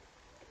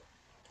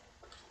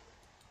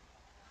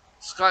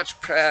Scotch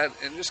pad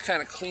and just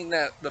kind of clean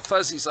the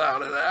fuzzies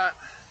out of that.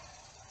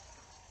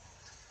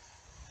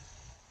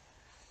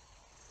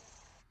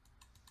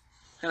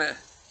 Kind of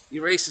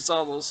erases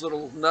all those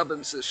little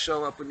nubbins that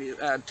show up when you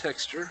add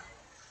texture.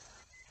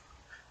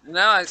 And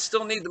now I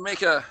still need to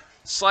make a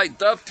slight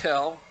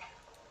dovetail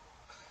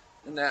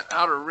in that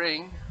outer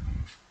ring.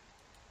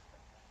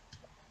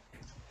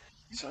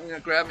 So I'm going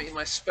to grab me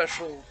my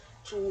special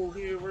tool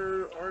here.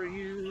 Where are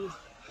you?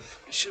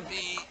 It should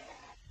be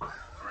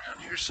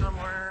around here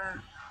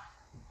somewhere.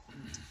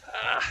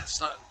 It's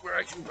not where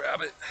I can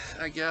grab it,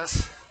 I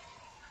guess.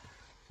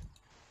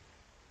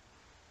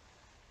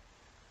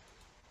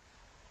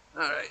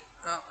 Alright,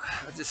 well,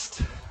 I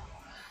just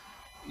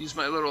use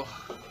my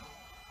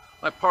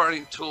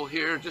parting tool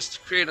here just to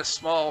create a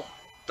small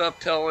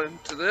dovetail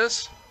into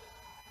this.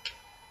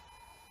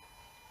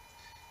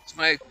 So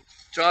my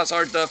jaws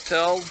are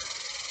dovetailed.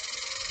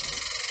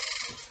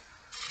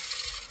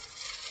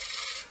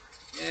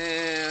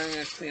 And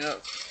I'm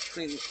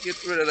going to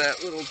get rid of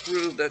that little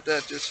groove that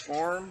just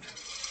formed.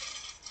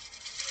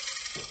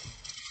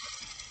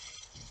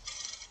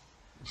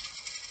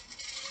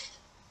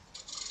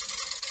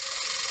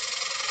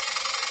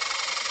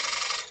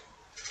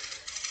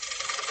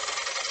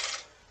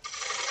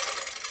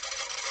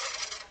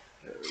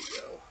 There we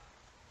go.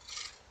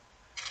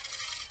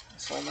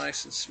 That's all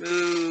nice and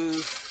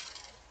smooth.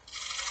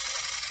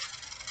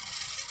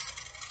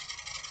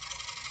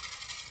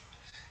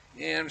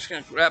 And I'm just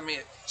going to grab me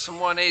some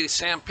 180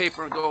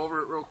 sandpaper and go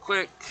over it real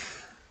quick.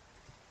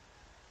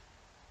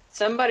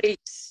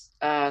 Somebody's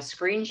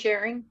screen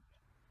sharing.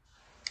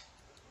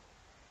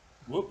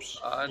 Whoops.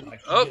 I can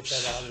get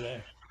Oops. that out of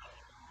there.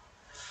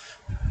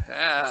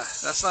 Yeah,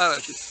 that's not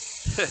a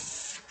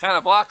kind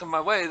of blocking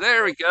my way.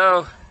 There we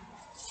go.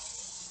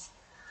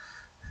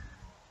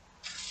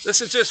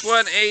 This is just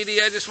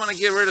 180. I just want to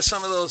get rid of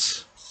some of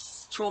those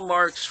tool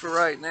marks for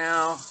right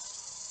now.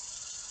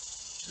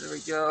 There we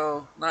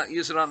go. Not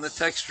use it on the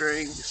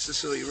texturing, just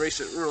so we erase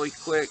it really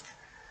quick.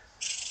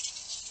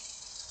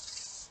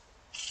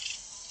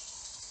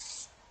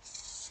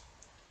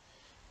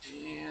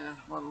 And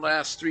one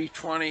last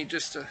 320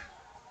 just to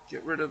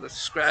get rid of the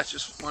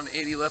scratches,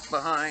 180 left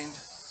behind.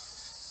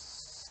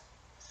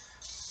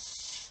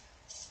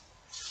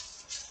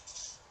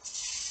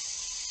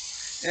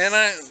 And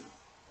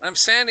I'm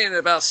sanding at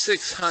about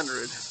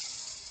 600.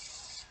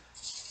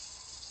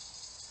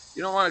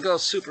 You don't want to go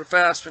super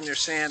fast when you're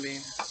sanding.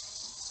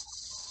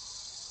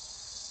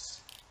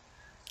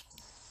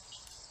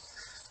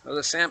 Or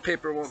the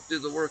sandpaper won't do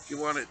the work you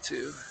want it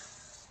to.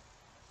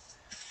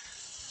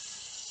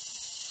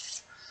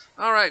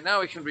 All right, now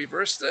we can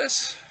reverse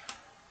this.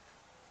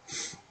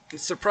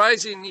 It's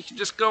surprising you can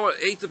just go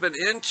 1/8 of an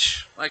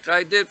inch like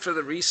I did for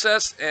the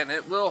recess, and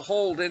it will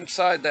hold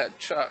inside that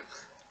chuck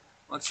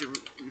once you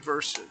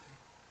reverse it.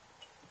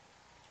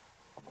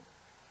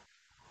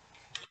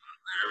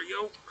 There we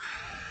go.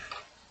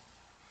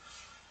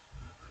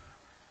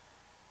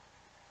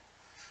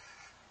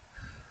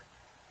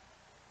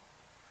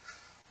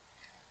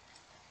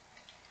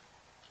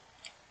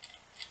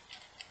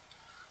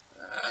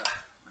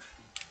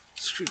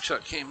 Screw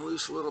chuck came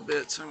loose a little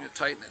bit, so I'm going to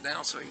tighten it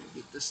down so I can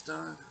get this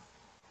done.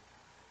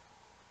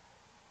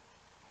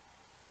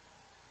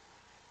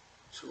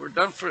 So we're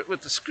done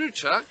with the screw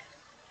chuck.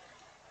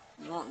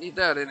 We won't need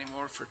that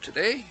anymore for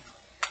today.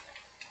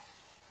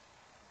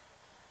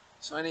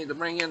 So I need to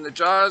bring in the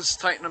jaws,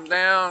 tighten them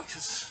down,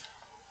 because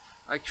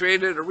I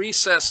created a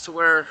recess to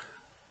where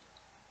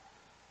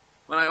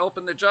when I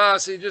open the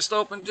jaws, they just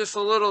open just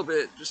a little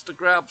bit, just to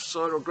grab,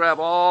 so it'll grab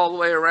all the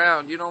way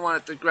around. You don't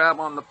want it to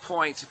grab on the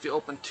points if you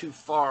open too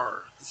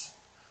far.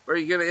 What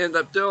you're going to end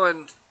up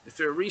doing, if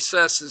your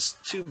recess is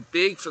too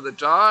big for the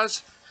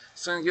jaws,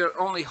 it's going to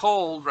only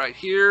hold right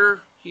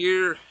here,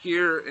 here,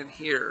 here, and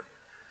here,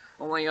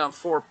 only on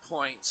 4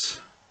 points.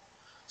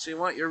 So you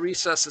want your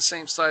recess the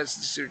same size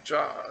as your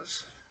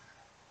jaws.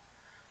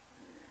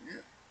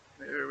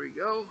 There we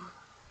go.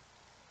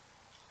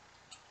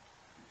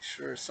 Make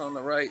sure it's on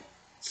the right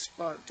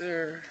spot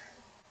there.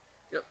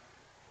 Yep.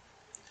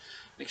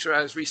 Make sure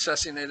I was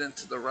recessing it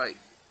into the right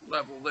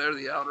level there,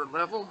 the outer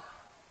level.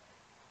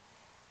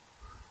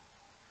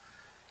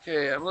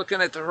 Okay, I'm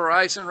looking at the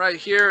horizon right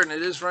here, and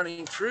it is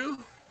running true,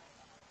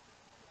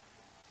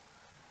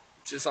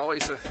 which is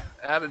always an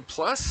added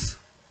plus.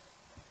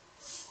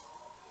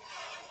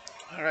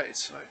 All right,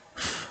 so I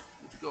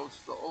need to go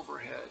to the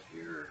overhead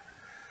here.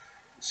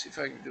 Let's see if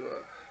I can do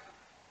a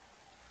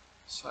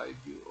side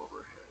view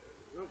overhead.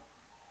 Oh,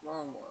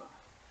 wrong one.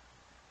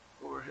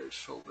 Overhead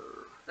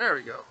shoulder. There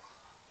we go.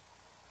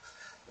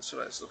 That's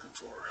what I was looking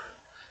for.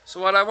 So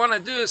what I want to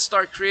do is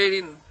start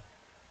creating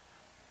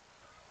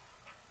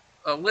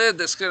a lid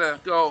that's going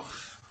to go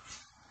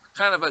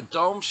kind of a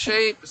dome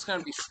shape. It's going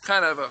to be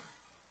kind of a,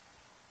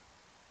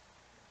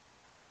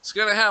 it's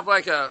going to have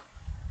like a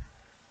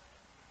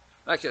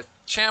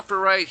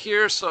chamfer right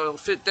here, so it'll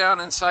fit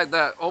down inside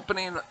that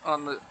opening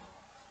on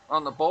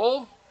the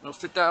bowl. It'll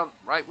fit down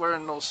right where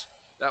in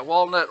that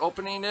walnut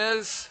opening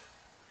is.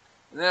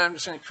 And then I'm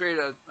just going to create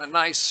a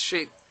nice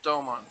shaped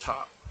dome on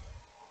top.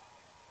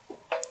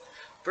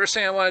 First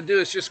thing I want to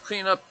do is just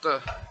clean up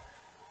the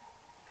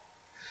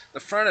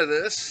front of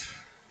this.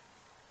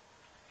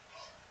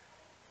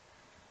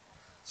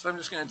 So I'm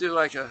just going to do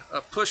like a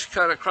push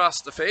cut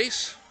across the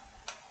face.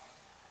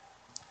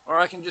 Or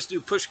I can just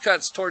do push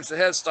cuts towards the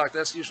headstock.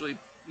 That's usually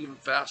even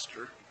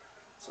faster.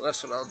 So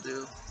that's what I'll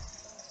do.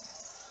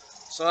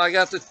 So I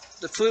got the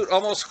flute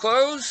almost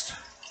closed.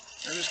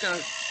 I'm just going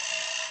to...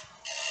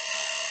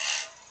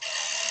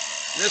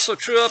 This will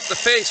true up the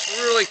face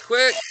really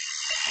quick.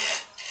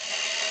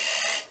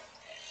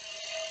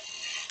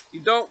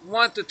 You don't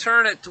want to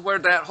turn it to where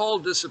that hole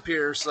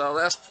disappears. So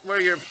that's where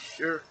your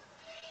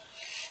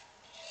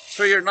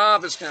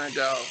knob is going to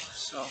go.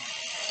 So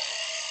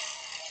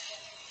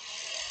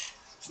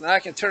now I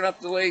can turn up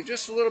the lathe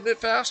just a little bit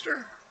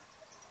faster.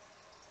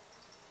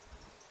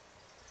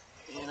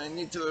 And I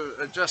need to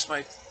adjust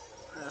my,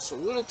 that's a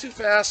little too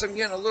fast. I'm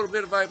getting a little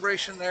bit of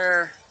vibration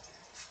there.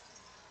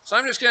 So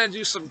I'm just going to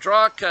do some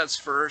draw cuts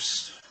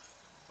first,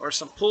 or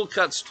some pull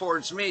cuts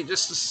towards me,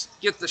 just to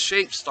get the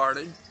shape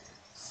started.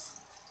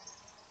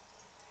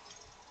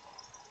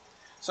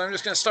 So I'm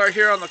just going to start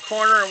here on the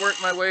corner and work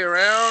my way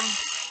around.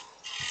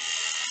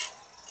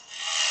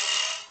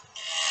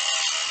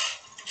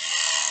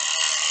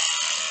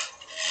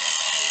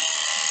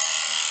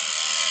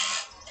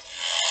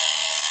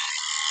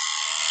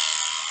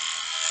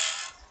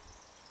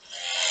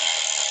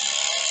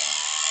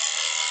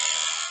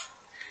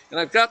 And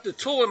I've got the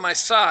tool in my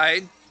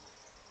side,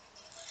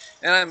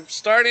 and I'm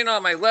starting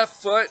on my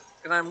left foot,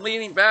 and I'm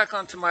leaning back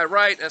onto my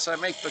right as I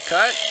make the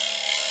cut.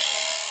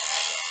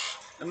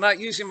 I'm not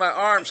using my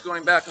arms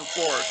going back and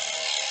forth.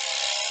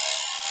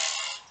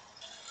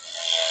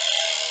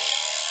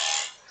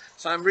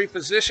 So I'm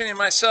repositioning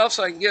myself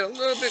so I can get a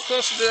little bit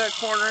closer to that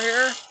corner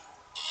here.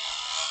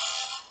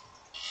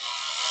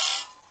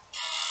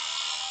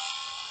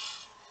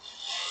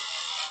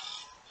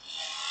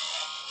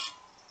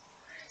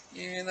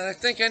 And I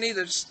think I need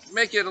to just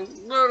make it a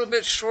little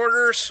bit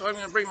shorter, so I'm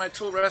going to bring my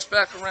tool rest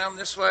back around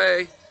this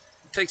way.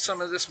 Take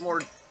some of this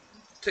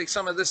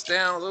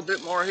down a little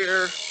bit more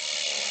here.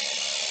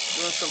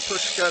 Doing some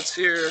push cuts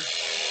here.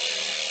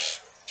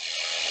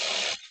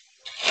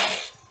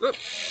 Oop.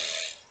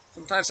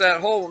 Sometimes that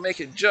hole will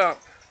make it jump.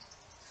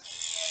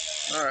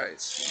 All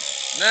right,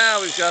 so now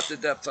we've got the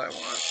depth I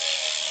want.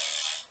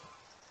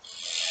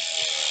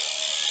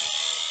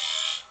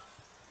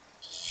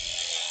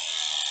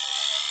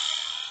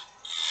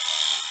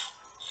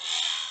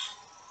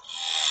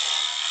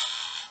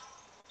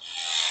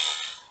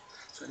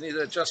 So I need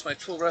to adjust my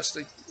tool rest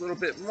a little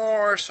bit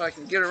more so I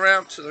can get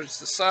around to the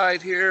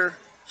side here.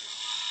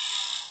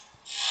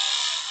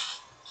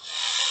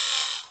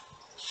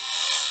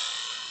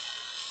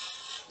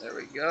 There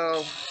we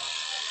go.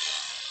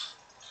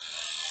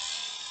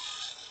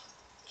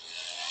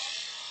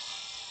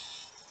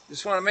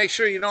 Just want to make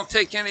sure you don't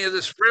take any of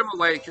this rim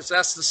away, because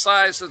that's the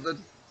size of the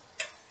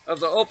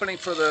opening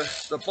for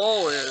the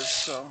bowl is.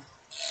 So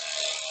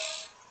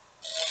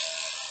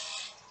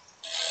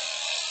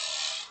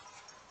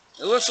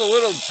it looks a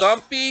little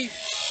dumpy, a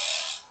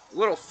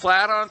little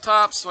flat on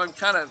top, so I'm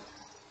kind of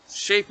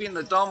shaping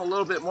the dome a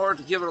little bit more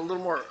to give it a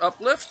little more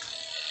uplift.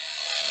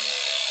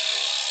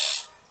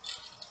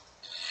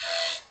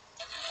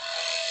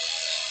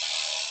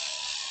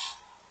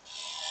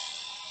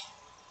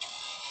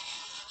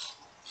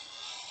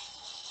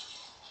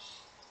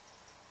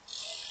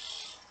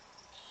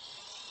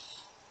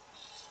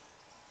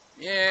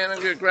 And I'm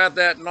going to grab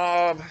that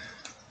knob.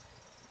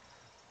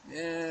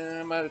 And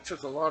I might have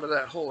took a lot of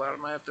that hole out. I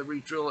might have to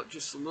re-drill it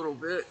just a little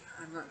bit.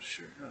 I'm not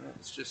sure.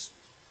 It's just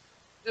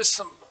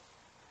some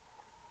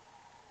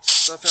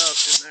stuff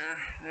out in there.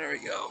 There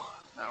we go.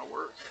 That'll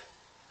work.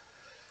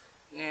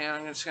 And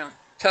I'm just going to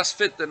test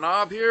fit the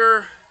knob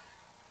here.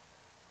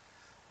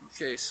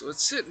 Okay, so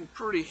it's sitting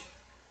pretty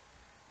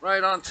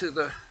right onto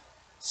the,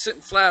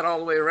 sitting flat all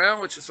the way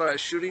around, which is what I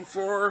was shooting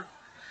for.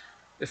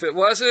 If it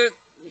wasn't,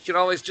 you can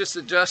always just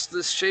adjust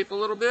this shape a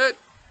little bit.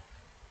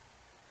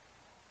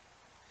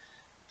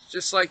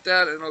 Just like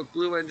that, and it'll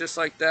glue in just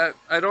like that.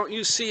 I don't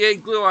use CA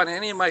glue on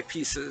any of my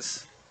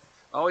pieces.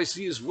 I always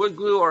use wood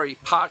glue or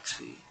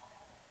epoxy.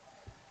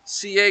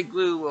 CA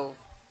glue will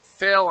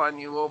fail on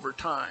you over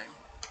time.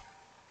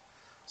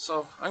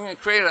 So I'm going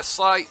to create a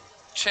slight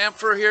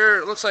chamfer here.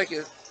 It looks like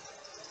it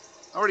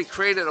I already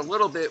created a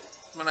little bit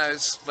when I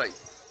was like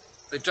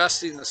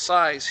adjusting the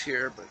size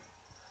here, but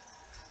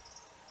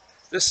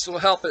this will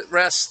help it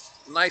rest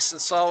nice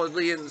and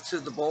solidly into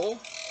the bowl.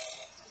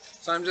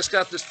 So I've just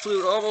got this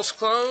flute almost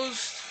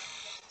closed.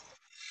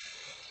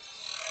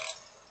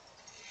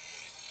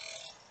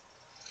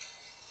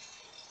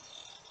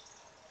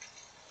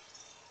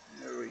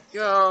 There we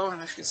go.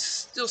 And I can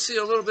still see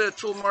a little bit of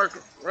tool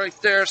mark right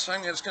there, so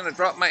I'm just going to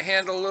drop my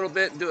handle a little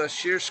bit and do a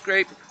shear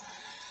scrape.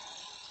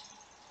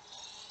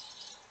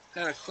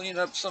 Kind of clean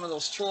up some of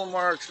those tool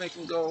marks, make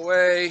them go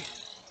away.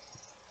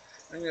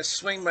 I'm going to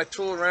swing my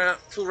tool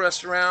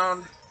rest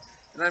around,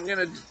 and I'm going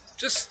to,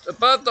 just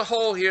above the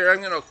hole here,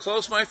 I'm going to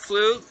close my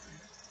flute,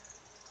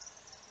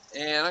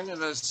 and I'm going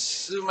to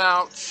zoom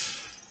out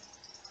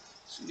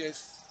so you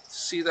guys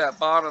see that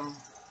bottom.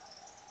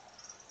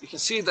 You can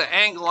see the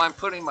angle I'm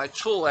putting my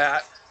tool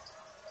at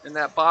in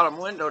that bottom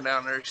window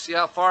down there. You see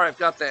how far I've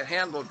got that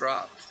handle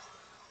dropped.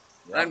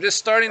 Yep. I'm just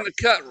starting to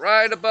cut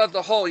right above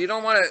the hole. You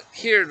don't want it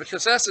here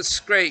because that's a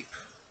scrape.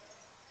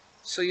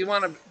 So you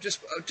want to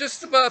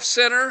just above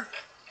center.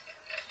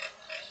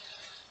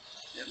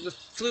 And the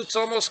flute's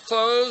almost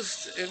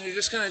closed, and you're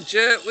just going to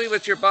gently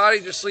with your body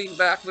just lean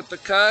back with the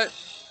cut.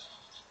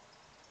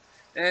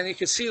 And you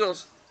can see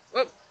those,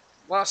 oh,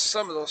 lost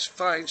some of those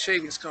fine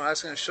shavings coming. I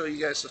was going to show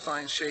you guys the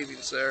fine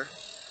shavings there.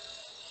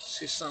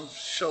 See some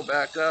show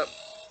back up.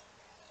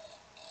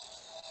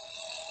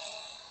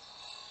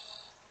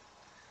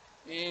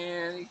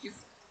 And you can,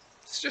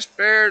 it's just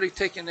barely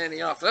taking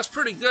any off. That's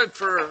pretty good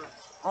for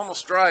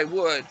almost dry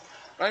wood.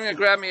 I'm going to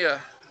grab me a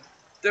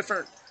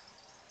different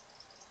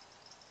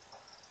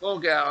bow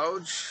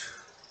gouge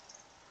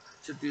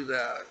to do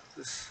that.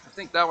 I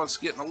think that one's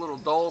getting a little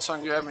dull, so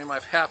I'm grabbing my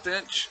 1/2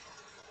 inch.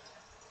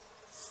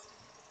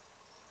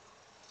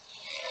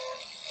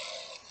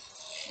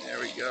 There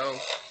we go.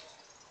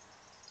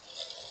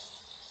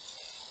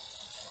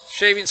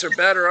 Shavings are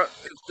better at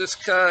this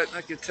cut.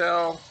 I can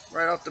tell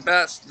right off the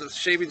bat the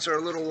shavings are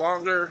a little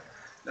longer.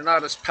 They're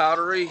not as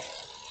powdery.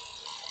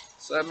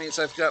 So that means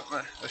I've got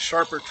a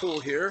sharper tool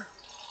here.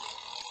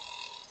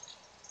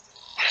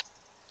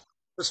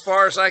 As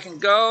far as I can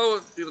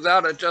go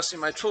without adjusting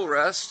my tool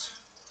rest.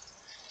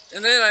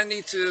 And then I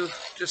need to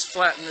just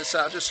flatten this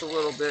out just a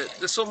little bit.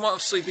 This will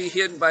mostly be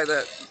hidden by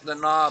the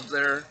knob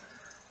there.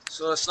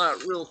 So it's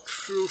not real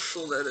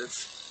crucial that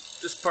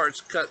this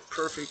part's cut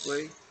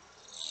perfectly.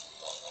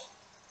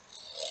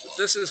 But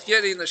this is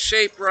getting the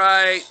shape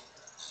right.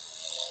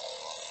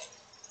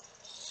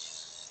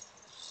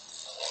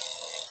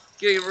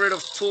 Getting rid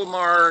of tool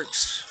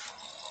marks.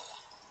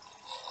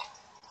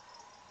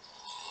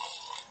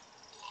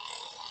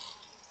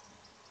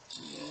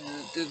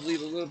 Did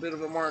leave a little bit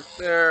of a mark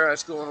there.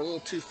 That's going a little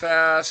too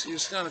fast. You're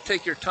just going to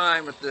take your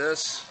time with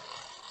this.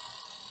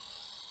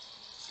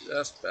 See,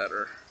 that's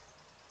better.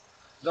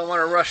 Don't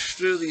want to rush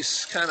through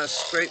these kind of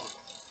straight.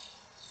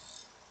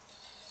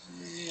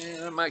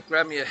 Yeah, I might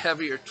grab me a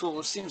heavier tool.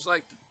 It seems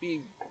like to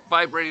be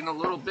vibrating a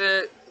little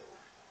bit.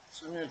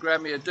 So I'm going to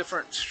grab me a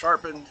different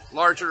sharpened,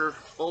 larger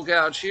bowl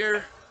gouge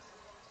here.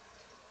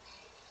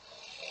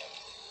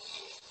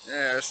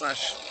 Yeah, it's not.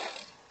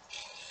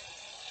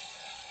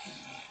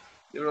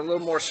 Give it a little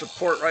more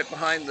support right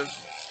behind the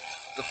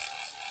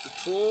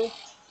tool.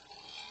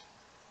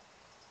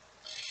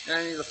 And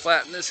I need to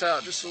flatten this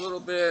out just a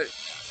little bit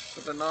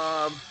with the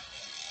knob.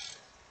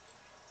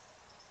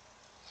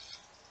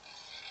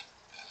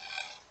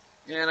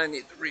 And I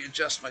need to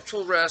readjust my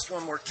tool rest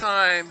one more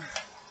time.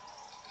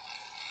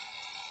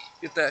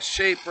 Get that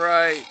shape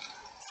right.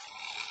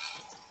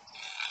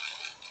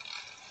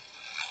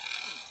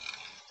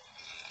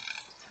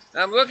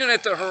 Now I'm looking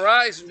at the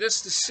horizon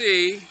just to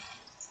see.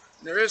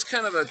 There is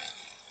kind of a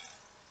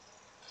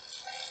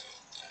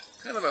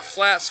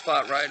flat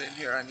spot right in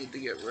here I need to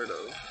get rid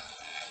of.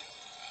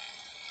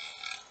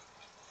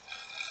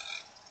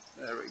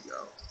 There we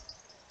go.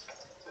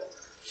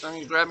 So I'm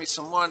going to grab me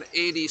some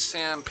 180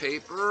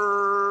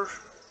 sandpaper.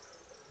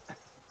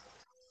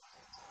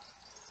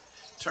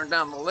 Turn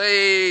down the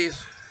lathe.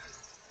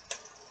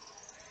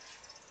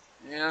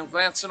 And I'm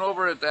glancing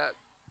over at that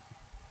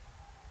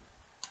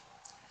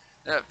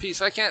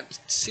piece. I can't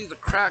see the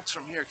cracks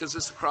from here because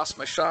it's across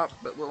my shop,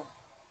 but we'll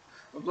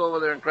go over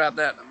there and grab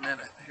that in a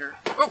minute here.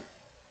 Oh,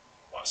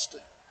 lost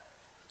it.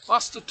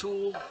 Lost the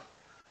tool.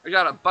 I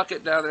got a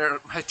bucket down there.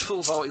 My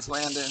tools always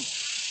land in.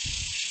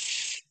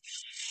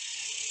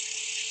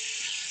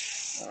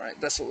 All right,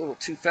 that's a little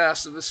too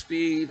fast of a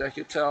speed, I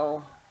could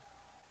tell.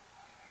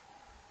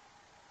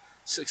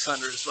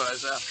 600 is what I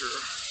was after.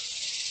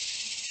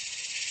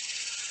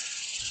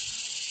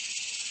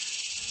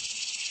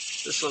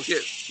 This will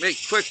make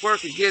quick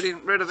work of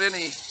getting rid of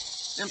any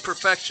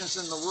imperfections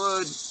in the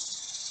wood.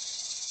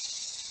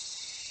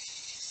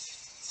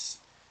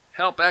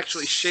 Help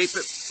actually shape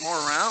it more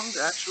round,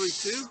 actually,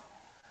 too.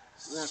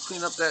 So we're going to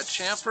clean up that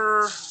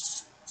chamfer.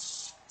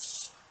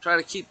 Try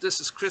to keep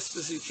this as crisp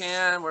as you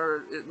can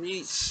where it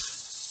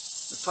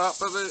meets the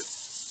top of it.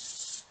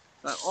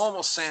 That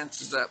almost sands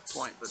to that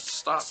point, but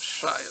stop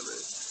shy of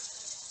it.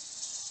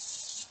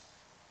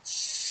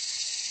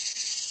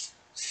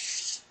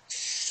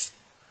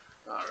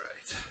 All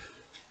right.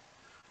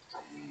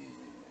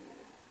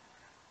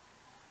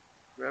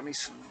 Grab me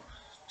some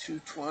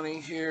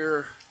 220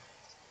 here.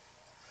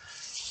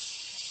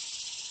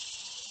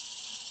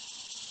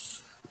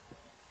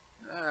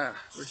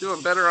 We're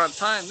doing better on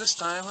time this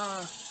time,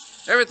 huh?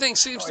 Everything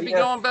seems to be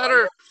going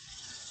better.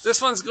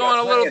 This one's going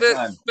a little bit.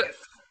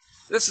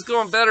 This is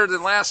going better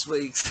than last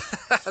week's.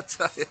 I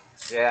tell you.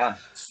 Yeah,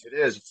 it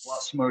is. It's a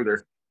lot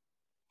smoother.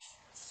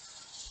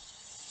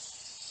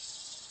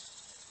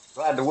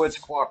 Glad the wood's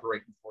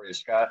cooperating for you,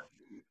 Scott.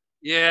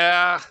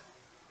 Yeah,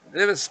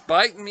 it was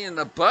biting me in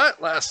the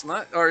butt last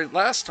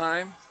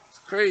time. It's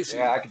crazy.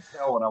 Yeah, I could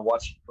tell when I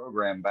watched the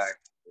program back.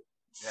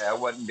 Yeah, I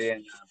wasn't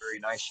being very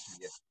nice to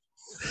you.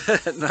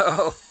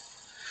 No,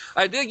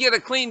 I did get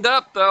it cleaned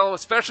up though,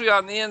 especially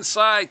on the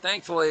inside.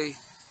 Thankfully.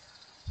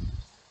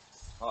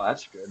 Oh,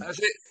 that's good.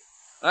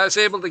 I was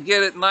able to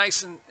get it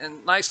nice and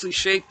nicely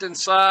shaped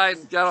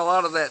inside. Got a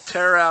lot of that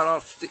tear out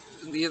off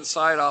the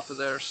inside off of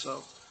there.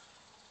 So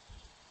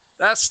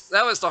that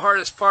was the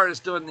hardest part, is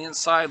doing the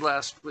inside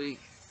last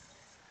week.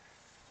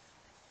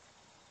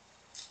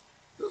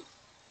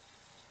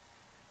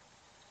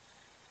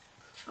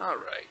 All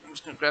right, I'm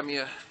just gonna grab me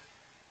a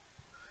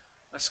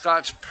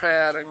Scotch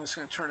pad. I'm just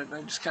gonna turn it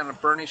and just kind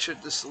of burnish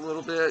it just a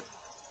little bit.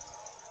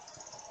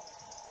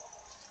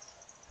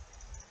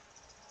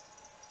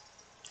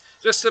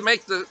 Just to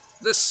make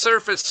this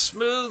surface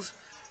smooth,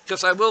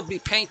 because I will be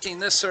painting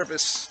this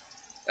surface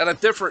at a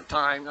different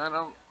time.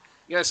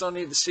 You guys don't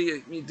need to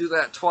see me do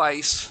that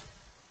twice.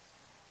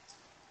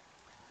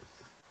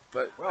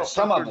 But well,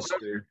 some of us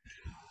do.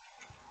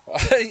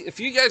 If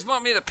you guys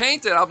want me to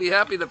paint it, I'll be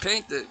happy to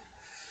paint it.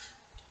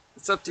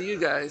 It's up to you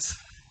guys.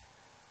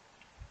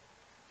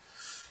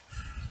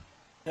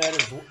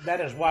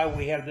 That is why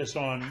we have this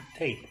on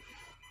tape.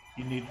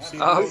 You need to see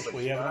this.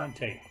 We have it on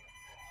tape.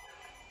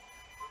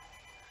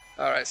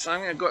 All right, so I'm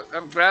gonna go.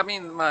 I'm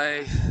grabbing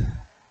my.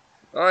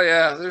 Oh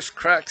yeah, there's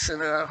cracks in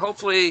it.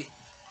 Hopefully,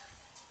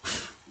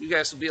 you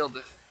guys will be able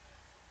to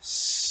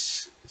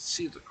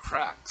see the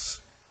cracks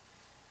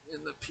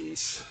in the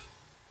piece.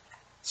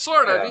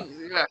 Sort of.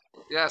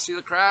 Yeah. See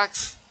the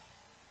cracks?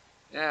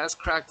 Yeah, it's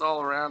cracked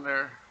all around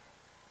there.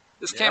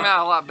 This Yeah. came out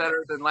a lot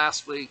better than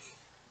last week.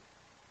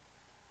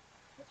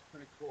 That's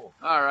pretty cool.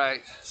 All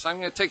right, so I'm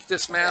going to take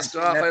this I haven't mask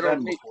seen off. that I don't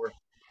done need. before.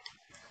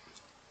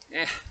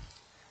 Yeah,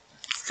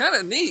 it's kind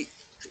of neat.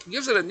 It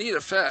gives it a neat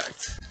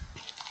effect.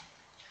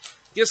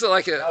 Gives it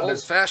like an Now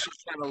does old-fashioned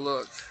kind of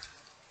look.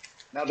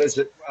 now does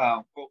it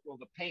will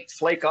the paint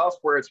flake off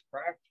where it's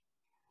cracked?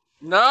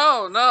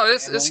 No, it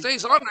Handling?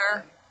 stays on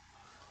there.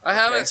 I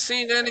haven't Okay.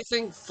 seen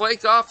anything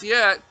flake off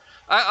yet.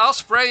 I'll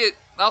spray it.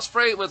 I'll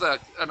spray it with an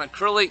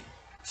acrylic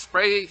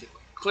spray,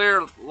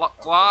 clear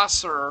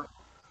gloss or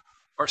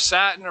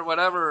satin or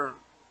whatever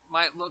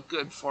might look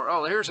good for.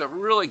 Oh, here's a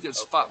really good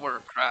spot Okay. where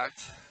it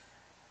cracked.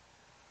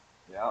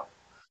 Yeah.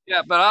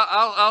 Yeah, but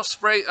I'll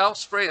spray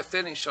a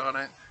finish on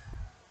it.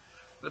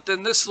 But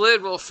then this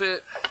lid will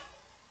fit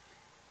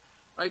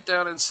right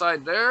down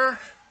inside there.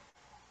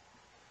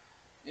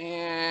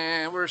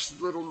 And where's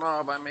the little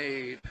knob I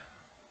made?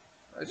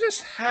 I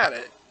just had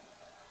it.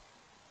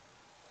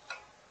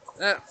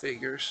 That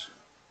figures.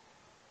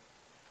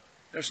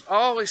 There's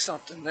always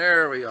something.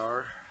 There we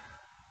are.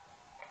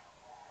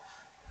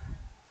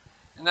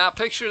 And now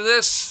picture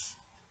this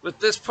with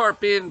this part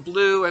being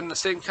blue and the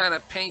same kind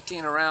of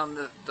painting around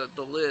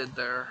the lid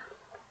there.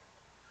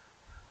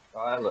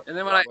 Oh, that look, And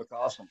then when that look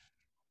awesome.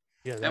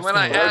 Yeah, and that's when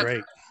gonna I look add,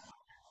 great.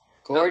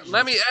 Gorgeous.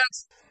 let me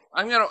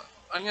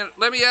add.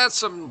 Let me add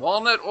some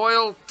walnut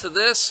oil to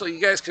this so you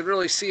guys can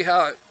really see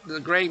how the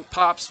grain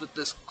pops with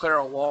this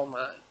clear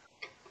walnut.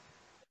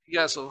 You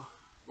guys will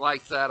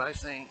like that, I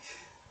think.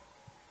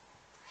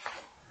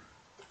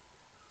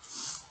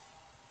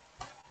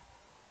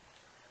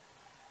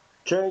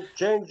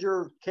 Change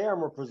your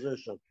camera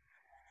position.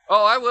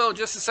 Oh, I will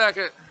just a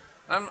second.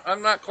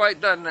 I'm not quite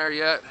done there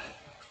yet.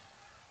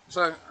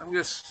 So I'm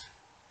just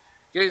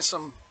getting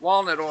some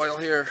walnut oil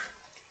here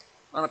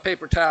on a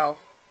paper towel.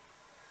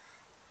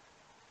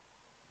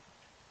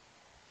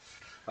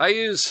 I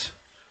use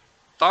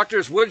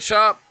Doctor's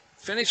Woodshop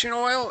finishing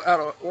oil out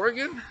of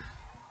Oregon.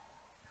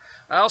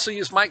 I also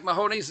use Mike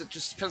Mahoney's. It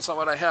just depends on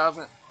what I have.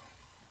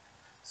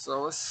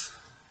 So let's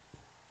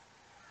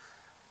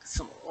get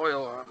some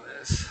oil on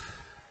this.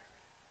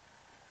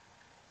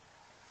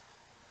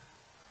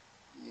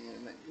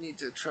 And I need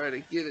to try to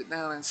get it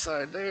down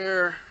inside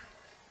there.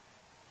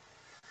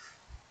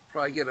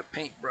 Probably get a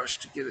paintbrush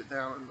to get it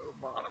down into the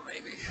bottom,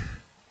 maybe.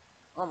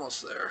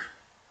 Almost there.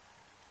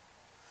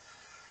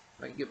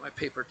 If I can get my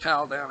paper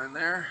towel down in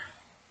there.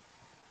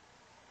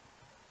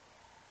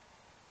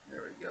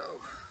 There we go.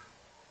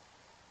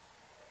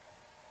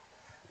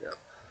 Yep.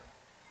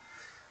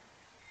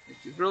 You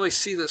can really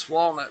see this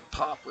walnut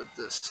pop with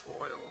this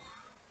oil.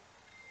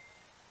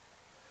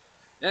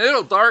 And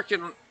it'll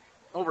darken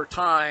over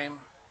time.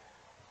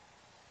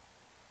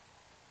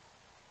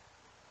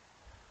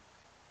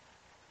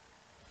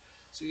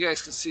 So you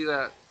guys can see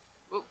that.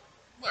 Whoop,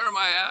 where am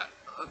I at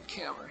on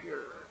camera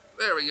here?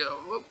 There we go.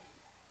 Whoop.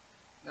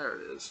 There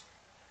it is.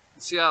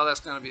 See how that's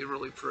going to be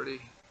really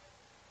pretty.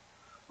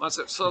 Once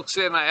it soaks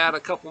in, I add a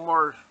couple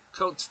more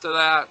coats to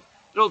that.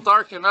 It'll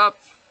darken up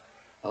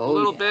a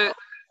little bit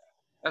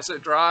as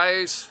it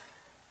dries.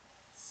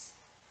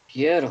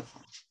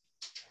 Beautiful.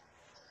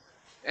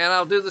 And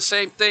I'll do the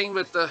same thing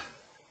with the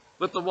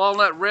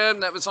walnut rim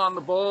that was on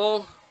the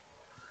bowl.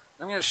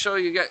 I'm going to show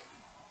you guys.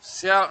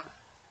 See how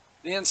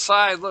the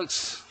inside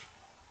looks.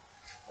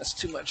 That's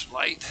too much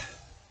light.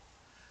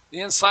 The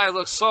inside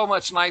looks so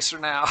much nicer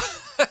now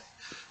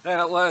than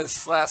it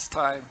was last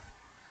time.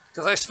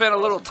 Because I spent a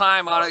little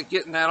time on it,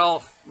 getting that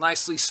all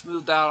nicely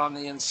smoothed out on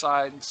the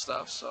inside and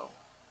stuff. So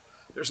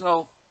there's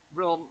no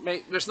real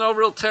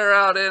tear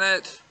out in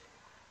it.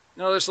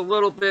 You know, there's a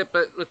little bit,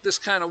 but with this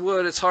kind of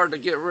wood, it's hard to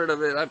get rid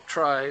of it. I've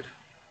tried,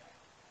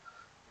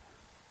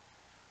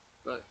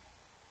 but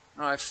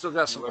I've still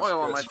got some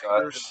oil on my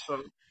fingers.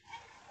 So.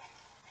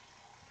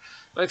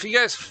 But if you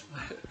guys,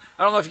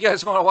 I don't know if you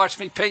guys want to watch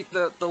me paint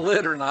the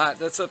lid or not.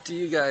 That's up to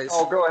you guys.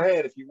 Oh, go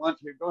ahead if you want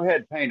to. Go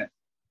ahead, paint it.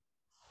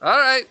 All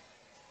right.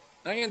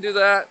 I can do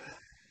that.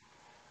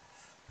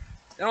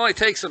 It only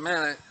takes a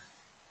minute.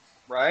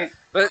 Right.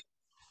 But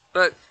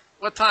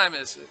what time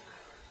is it?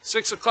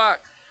 6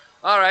 o'clock.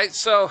 All right,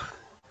 so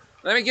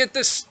let me get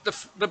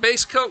the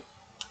base coat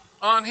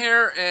on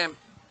here, and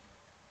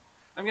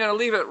I'm going to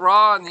leave it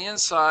raw on the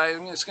inside.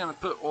 I'm just going to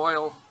put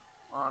oil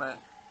on it.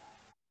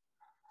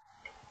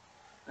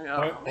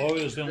 Oil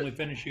is the only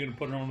finish you're going to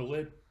put on the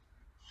lid?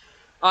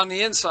 On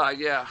the inside,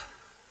 yeah.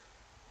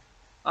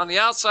 On the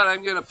outside,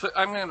 I'm going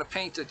to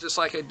paint it just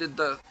like I did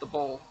the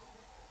bowl.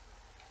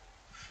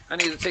 I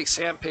need to take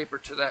sandpaper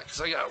to that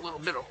because I got a little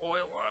bit of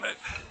oil on it.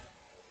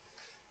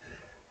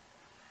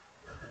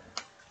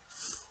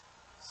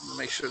 I'm going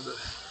to make sure to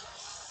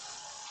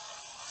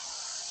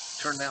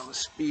turn down the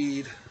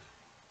speed.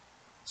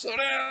 Slow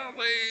down,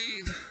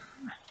 please.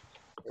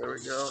 There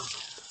we go.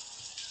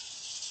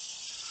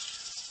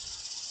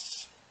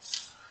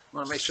 I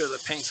want to make sure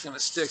the paint's going to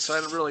stick, so I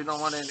really don't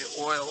want any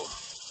oil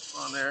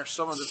on there.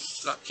 Some of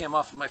it came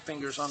off of my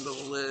fingers onto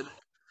the lid.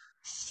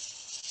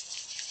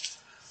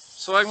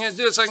 So what I'm going to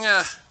do is I'm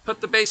going to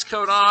put the base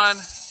coat on.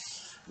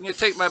 I'm going to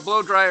take my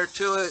blow dryer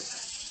to it.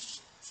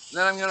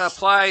 Then I'm going to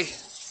apply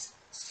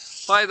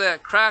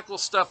that crackle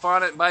stuff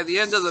on it. By the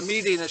end of the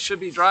meeting, it should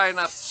be dry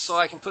enough so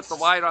I can put the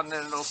white on there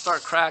and it'll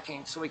start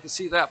cracking. So we can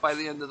see that by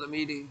the end of the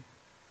meeting.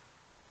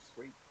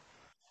 Sweet.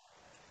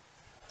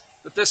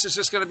 But this is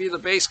just going to be the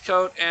base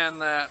coat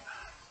and that.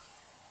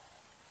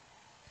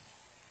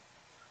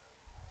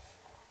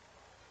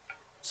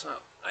 So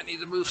I need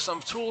to move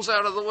some tools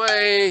out of the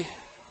way.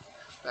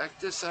 Back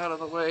this out of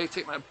the way.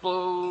 Take my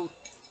blow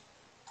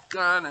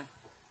gun and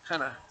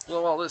kind of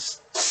blow all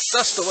this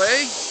dust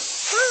away.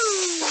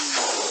 Woo!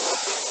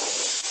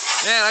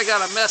 Man, I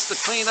got a mess to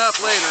clean up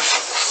later.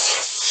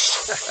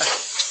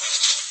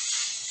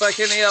 It's like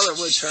any other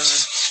wood turner.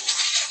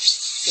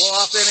 Blow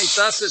off any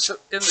dust that's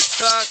in the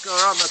chuck or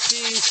on the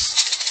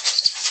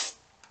piece.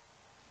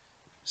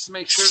 Just to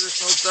make sure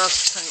there's no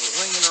dust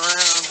lingering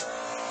around.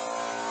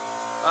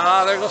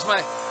 Ah, there goes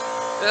my...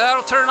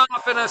 That'll turn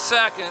off in a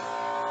second.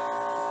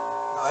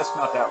 No, that's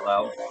not that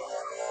loud.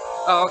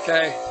 Oh,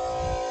 okay.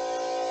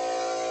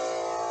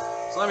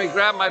 So let me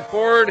grab my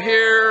board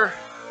here.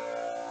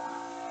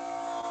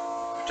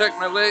 Protect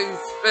my leg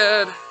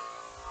bed.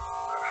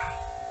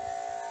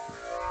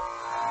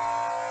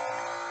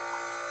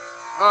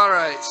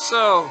 Alright,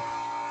 so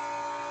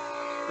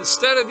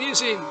instead of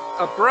using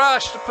a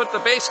brush to put the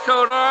base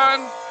coat on,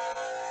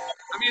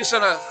 I'm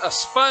using a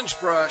sponge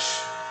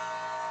brush.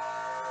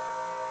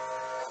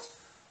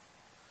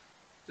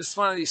 Just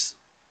one of these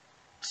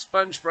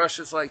sponge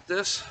brushes like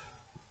this.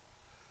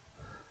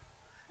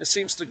 It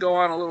seems to go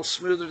on a little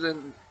smoother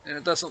than, and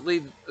it doesn't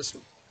leave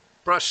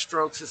brush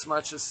strokes as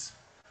much as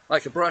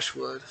like a brush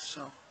would.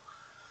 So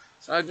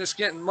I'm just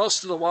getting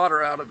most of the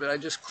water out of it. I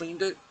just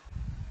cleaned it.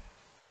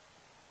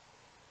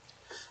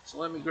 So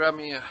let me grab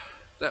me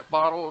that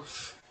bottle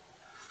of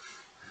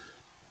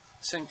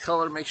same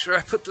color. Make sure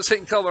I put the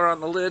same color on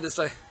the lid as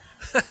I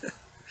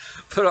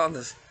put on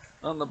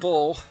the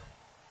bowl.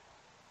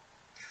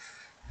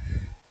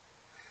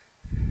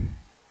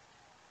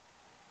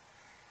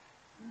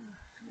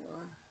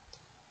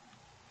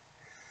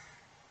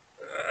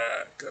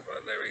 Come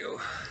on, there we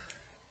go.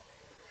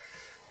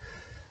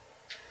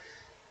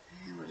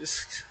 And we'll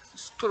just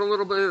put a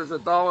little bit of the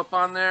dollop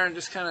on there and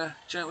just kind of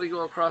gently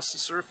go across the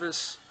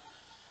surface.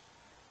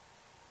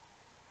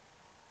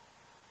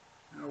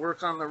 And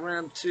work on the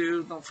rim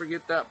too, don't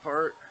forget that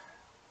part.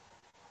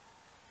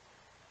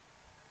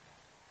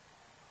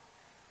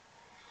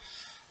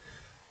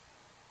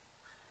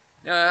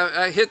 Yeah,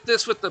 I hit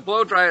this with the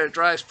blow dryer, it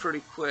dries pretty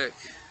quick.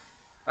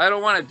 I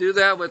don't want to do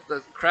that with the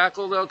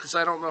crackle though, because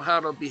I don't know how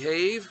it'll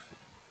behave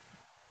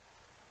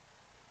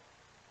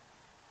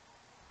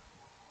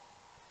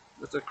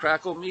with the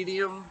crackle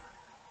medium.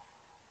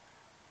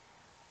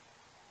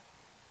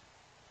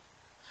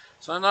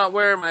 So I'm not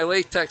wearing my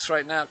latex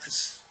right now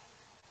because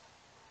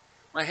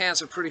my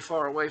hands are pretty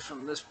far away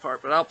from this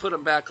part, but I'll put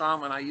them back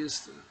on when I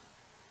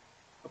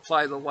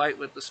apply the white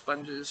with the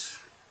sponges.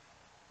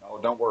 Oh,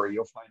 don't worry,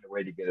 you'll find a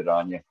way to get it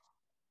on you.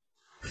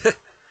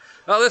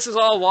 Well, this is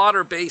all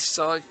water-based,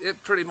 so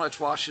it pretty much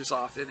washes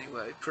off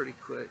anyway, pretty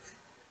quick.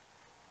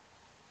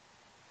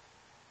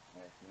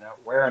 If you're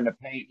not wearing the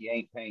paint, you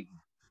ain't painting.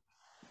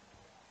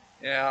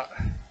 Yeah.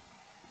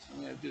 So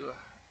I'm going to do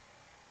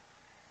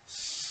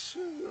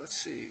let's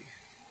see.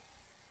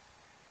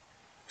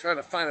 Trying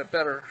to find a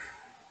better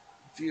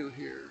view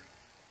here.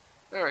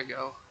 There we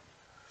go.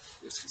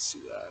 You guys can see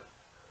that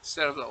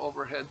instead of the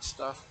overhead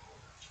stuff.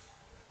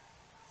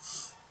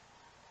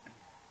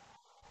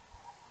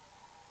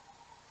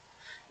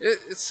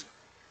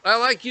 I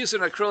like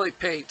using acrylic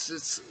paints.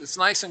 It's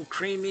nice and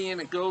creamy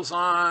and it goes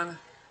on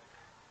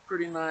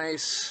pretty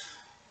nice.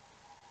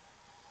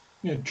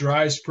 It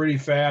dries pretty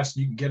fast.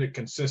 You can get it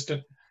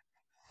consistent.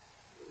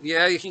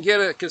 Yeah, you can get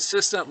a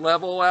consistent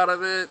level out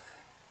of it.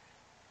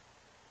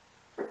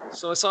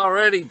 So it's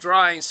already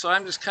drying, so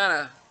I'm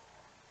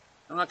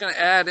not going to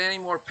add any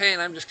more paint.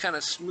 I'm just kind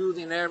of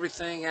smoothing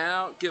everything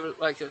out, give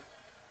it like a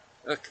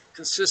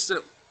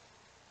consistent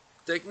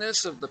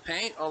thickness of the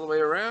paint all the way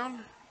around.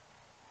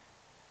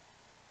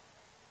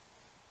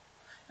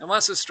 And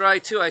once it's dry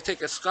too, I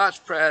take a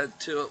Scotch pad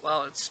to it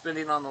while it's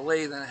spinning on the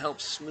lathe and it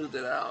helps smooth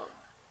it out.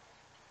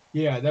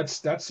 Yeah,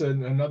 that's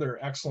another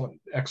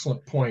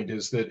excellent point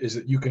is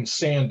that you can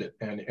sand it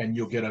and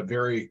you'll get a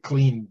very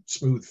clean,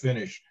 smooth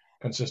finish,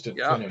 consistent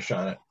finish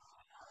on it.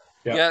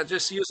 Yep. Yeah,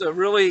 just use a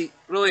really,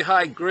 really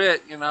high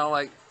grit,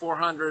 like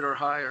 400 or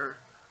higher.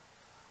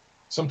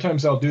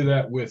 Sometimes I'll do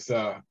that with,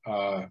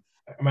 I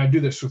do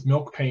this with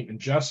milk paint and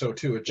gesso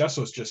too.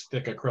 Gesso is just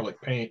thick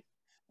acrylic paint.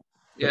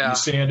 But you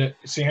sand it,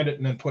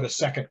 and then put a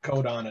second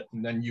coat on it,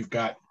 and then you've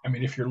got. I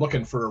mean, if you're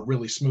looking for a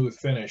really smooth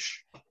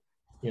finish,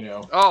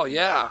 Oh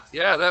yeah,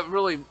 that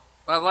really.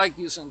 I like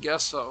using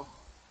gesso.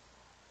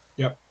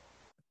 Yep.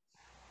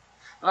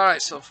 All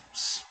right, so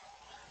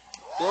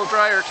blow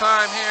dryer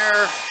time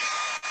here.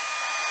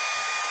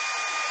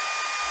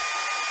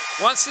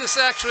 Once this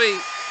actually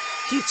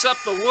heats up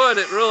the wood,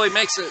 it really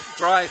makes it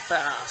dry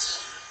fast.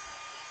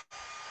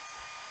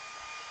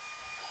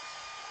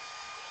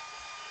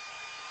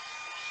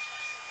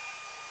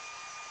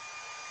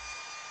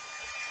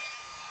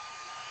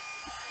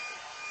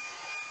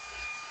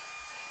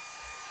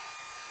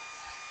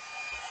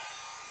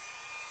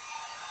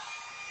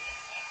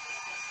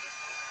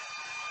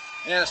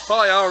 And it's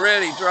probably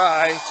already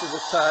dry to the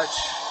touch.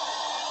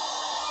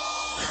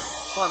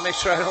 I want to make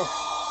sure I don't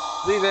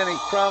leave any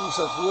crumbs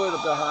of wood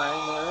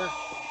behind there.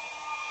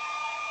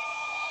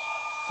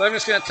 So I'm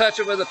just going to touch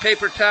it with a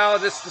paper towel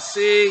just to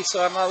see,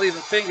 so I'm not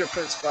leaving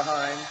fingerprints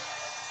behind.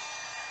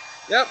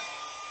 Yep.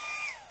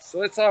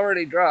 So it's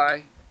already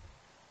dry.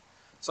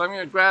 So I'm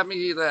going to grab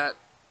me that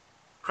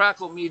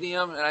Crackle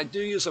medium, and I do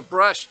use a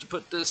brush to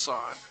put this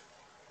on.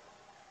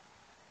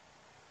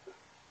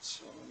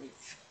 So let me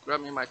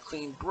grab me my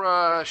clean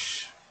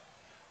brush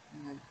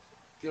and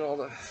get all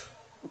the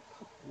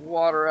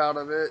water out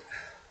of it.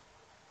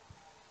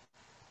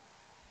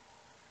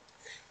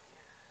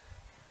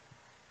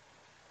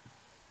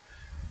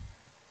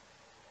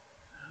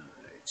 All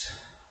right.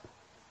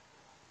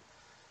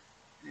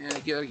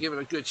 And you gotta give it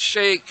a good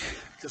shake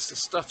because the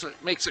stuff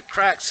that makes it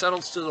crack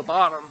settles to the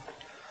bottom.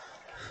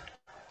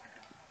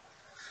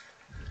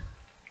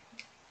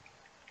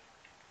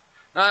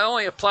 Now I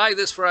only apply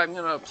this where I'm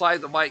going to apply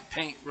the white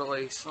paint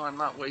really, so I'm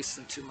not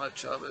wasting too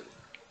much of it.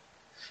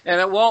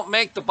 And it won't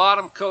make the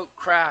bottom coat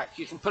crack.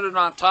 You can put it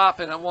on top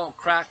and it won't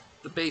crack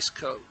the base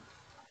coat.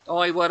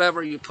 Only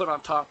whatever you put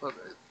on top of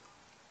it.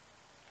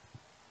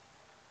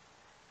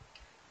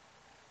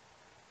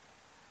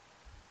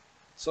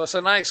 So it's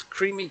a nice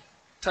creamy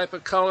type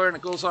of color and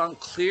it goes on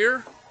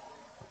clear.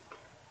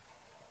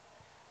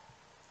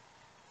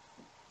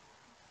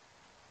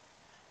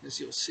 As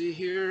you'll see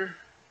here.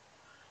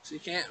 So you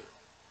can't,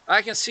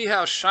 I can see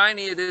how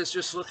shiny it is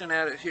just looking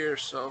at it here,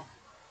 so.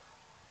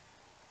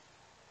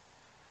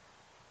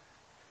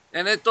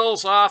 And it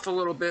dulls off a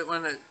little bit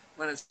when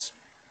it's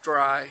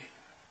dry.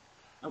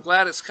 I'm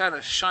glad it's kind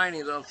of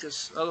shiny though,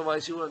 because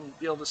otherwise you wouldn't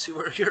be able to see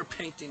where you're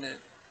painting it.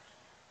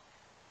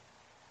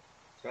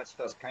 So that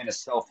stuff's kind of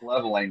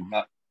self-leveling,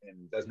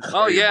 and doesn't.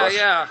 Oh yeah,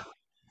 yeah.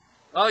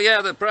 Oh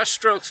yeah, the brush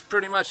strokes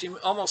pretty much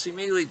almost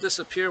immediately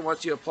disappear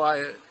once you apply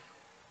it.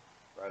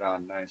 Right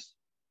on, nice.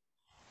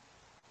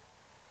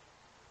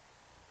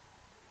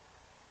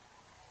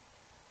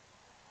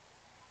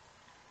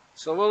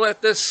 So we'll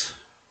let this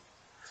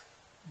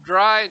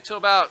dry until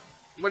about,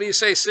 what do you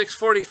say,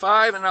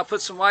 6:45, and I'll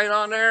put some white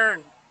on there.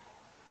 And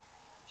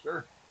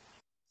Sure.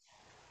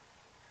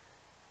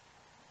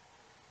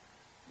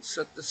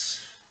 set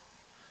this.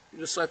 You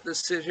just let this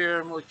sit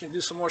here, and we can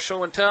do some more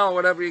show and tell,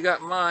 whatever you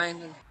got in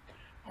mind.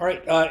 All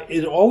right,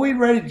 are we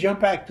ready to jump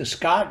back to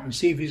Scott and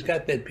see if he's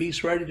got that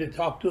piece ready to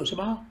talk to us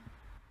about?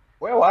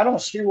 Well, I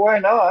don't see why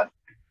not.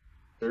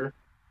 Sure.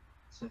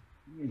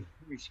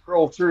 We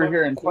scroll through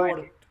here and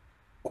find.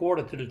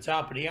 Quarter to the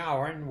top of the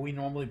hour, and we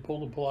normally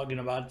pull the plug in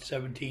about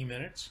 17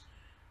 minutes.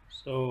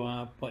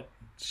 So, but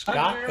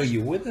Scott, are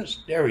you with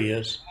us? There he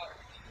is.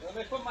 Let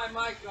me put my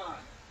mic on.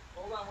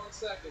 Hold on 1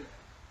 second.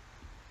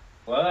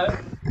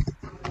 What?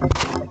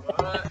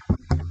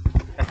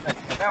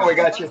 Now we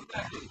got you.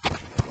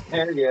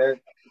 There you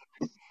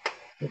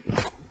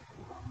go.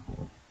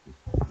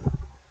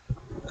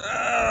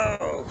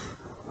 Oh.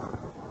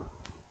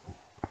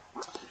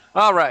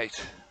 All right.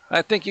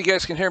 I think you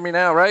guys can hear me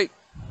now, right?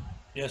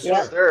 Yes,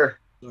 Yes, sir.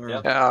 sir.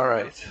 Yep. All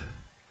right.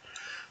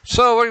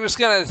 So we're just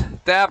going to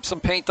dab some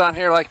paint on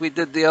here like we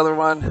did the other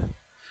one.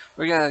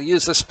 We're going to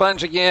use the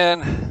sponge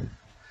again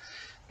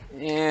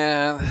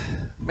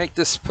and make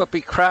this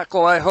puppy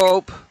crackle, I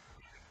hope.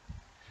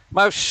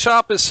 My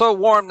shop is so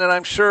warm that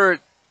I'm sure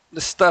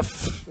the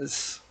stuff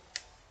is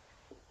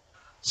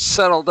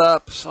settled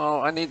up.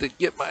 So I need to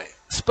get my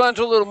sponge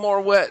a little more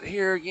wet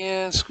here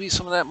again, squeeze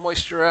some of that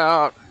moisture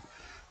out.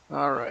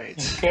 All right.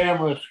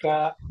 Camera,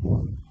 Scott.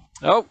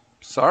 Oh,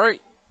 sorry.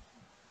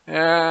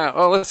 Yeah,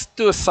 well, let's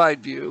do a side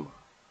view.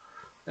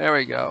 There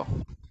we go.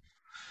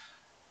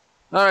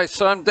 All right,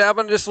 so I'm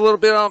dabbing just a little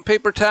bit on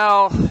paper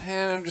towel,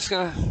 and I'm just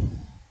going to...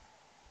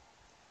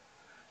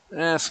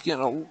 It's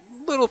getting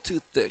a little too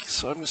thick,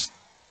 so I'm just...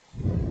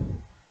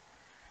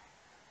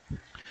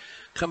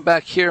 Come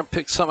back here and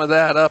pick some of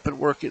that up and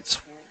work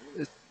it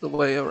the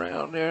way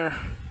around there.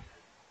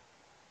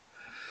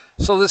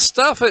 So this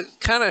stuff, it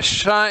kind of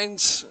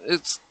shines,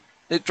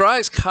 it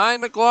dries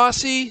kind of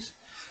glossy,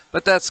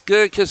 but that's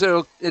good because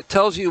it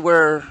tells you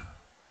where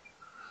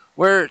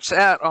it's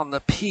at on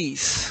the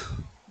piece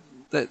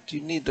that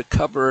you need to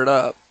cover it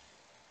up.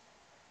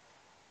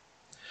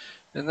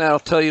 And that'll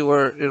tell you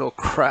where it'll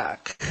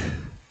crack.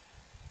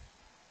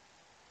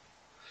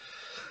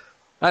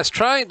 I was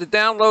trying to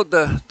download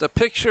the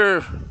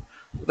picture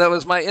that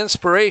was my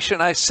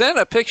inspiration. I sent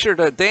a picture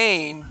to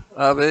Dane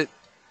of it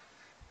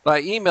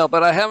by email,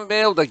 but I haven't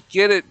been able to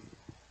get it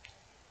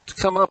to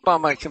come up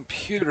on my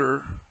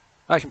computer.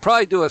 I can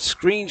probably do a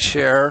screen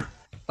share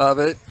of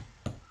it.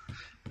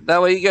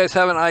 That way you guys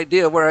have an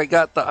idea where I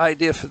got the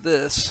idea for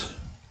this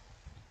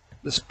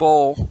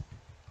bowl.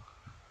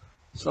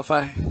 So if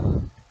I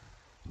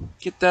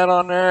get that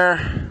on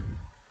there,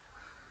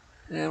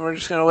 and we're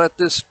just going to let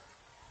this,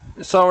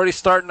 it's already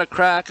starting to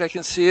crack. I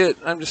can see it.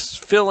 I'm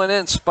just filling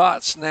in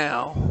spots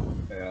now.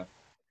 Yeah.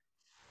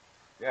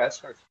 Yeah, it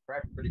starts to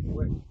crack pretty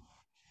quick.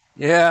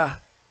 Yeah,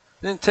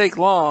 didn't take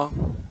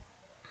long.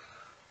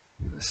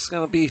 This is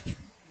going to be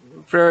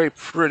very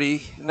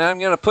pretty. Now I'm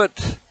going to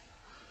put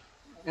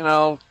you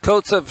know,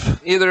 coats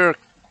of either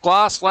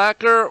gloss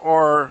lacquer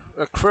or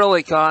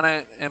acrylic on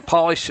it and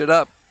polish it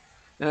up.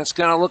 And it's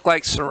going to look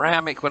like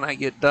ceramic when I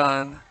get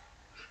done.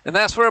 And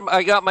that's where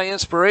I got my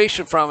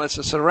inspiration from. It's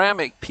a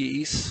ceramic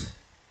piece.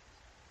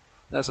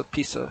 That's a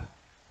piece of,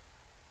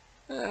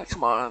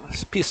 come on,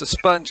 it's a piece of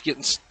sponge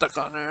getting stuck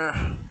on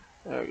there.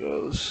 There it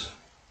goes.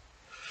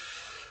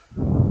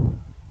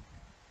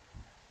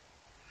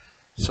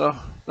 So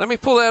let me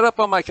pull that up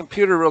on my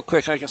computer real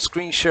quick. I can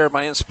screen share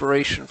my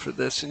inspiration for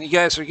this. And you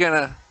guys are going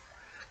to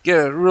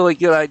get a really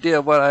good idea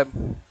of what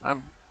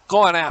I'm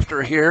going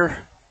after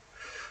here.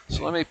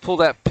 So let me pull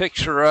that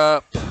picture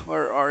up.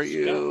 Where are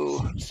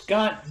you?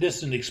 Scott, this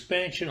is an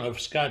expansion of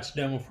Scott's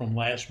demo from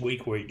last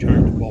week where he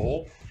turned the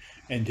bowl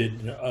and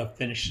did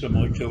finish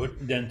similar to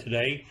it. Then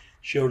today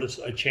showed us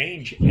a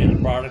change in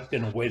the product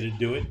and a way to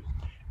do it.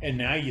 And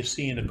now you're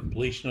seeing the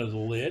completion of the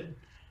lid.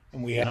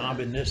 And we have knob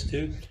in this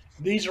too.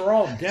 These are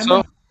all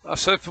demo.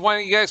 So if one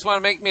of you guys want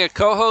to make me a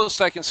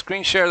co-host, I can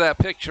screen share that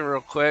picture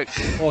real quick.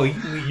 Oh,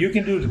 you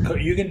can do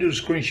the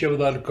screen share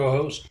without a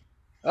co-host.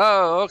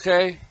 Oh,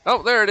 okay.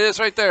 Oh, there it is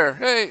right there.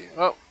 Hey,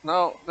 oh,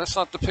 no, that's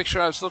not the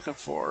picture I was looking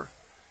for.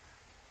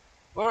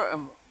 What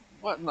am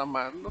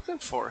I looking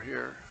for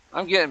here?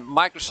 I'm getting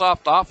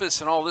Microsoft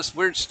Office and all this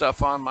weird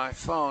stuff on my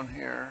phone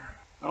here.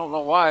 I don't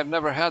know why. I've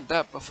never had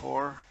that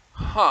before.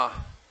 Huh.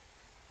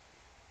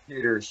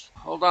 Haters.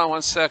 Hold on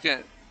one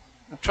second.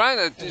 I'm trying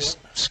to just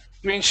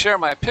screen share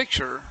my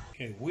picture.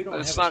 Okay, we don't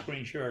have a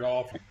screen share at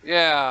all.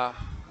 Yeah,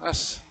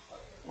 that's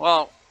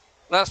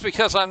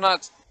because I'm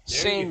not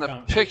seeing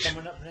the picture.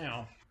 Coming up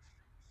now.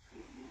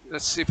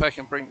 Let's see if I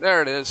can bring.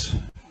 There it is.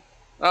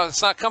 Oh,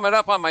 it's not coming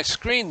up on my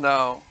screen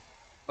though.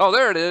 Oh,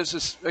 there it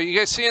is. Are you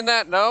guys seeing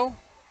that? No.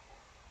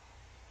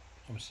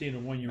 I'm seeing the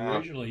one you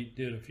originally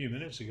did a few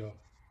minutes ago.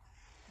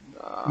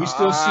 We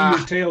still see your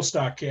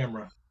tailstock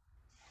camera.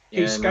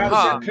 Hey, Scott, is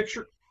that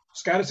picture?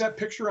 Scott, is that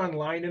picture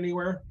online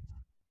anywhere?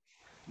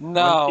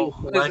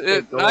 No.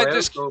 I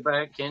just go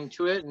back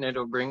into it and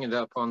it'll bring it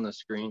up on the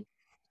screen.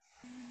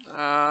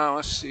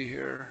 Let's see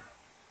here.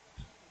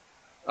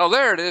 Oh,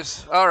 there it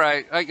is. All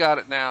right, I got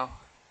it now.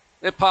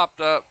 It popped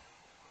up.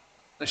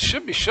 It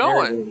should be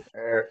showing.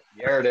 There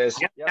it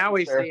is. Yep, now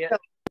we see it.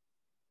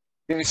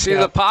 Can you see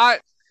the pot?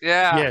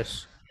 Yeah.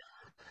 Yes.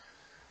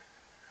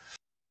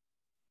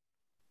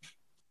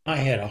 I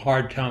had a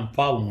hard time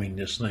following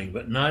this thing,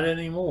 but not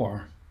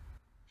anymore.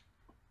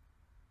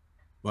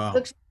 Wow.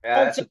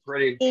 Yeah, that's a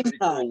pretty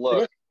cool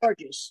look.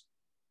 Gorgeous.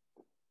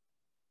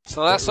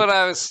 So that's what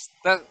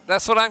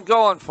that's what I'm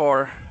going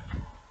for.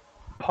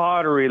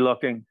 Pottery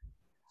looking.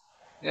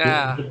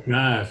 Yeah.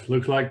 Nice.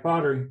 Looks like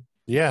pottery.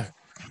 Yeah.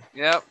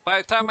 Yep.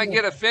 By the time I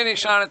get a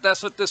finish on it,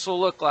 that's what this will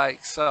look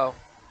like. So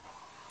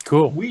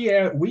Cool. We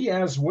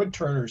as wood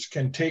turners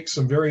can take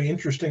some very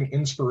interesting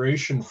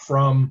inspiration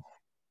from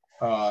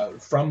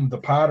the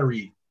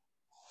pottery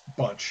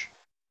bunch.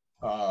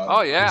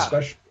 Oh yeah.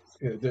 Especially,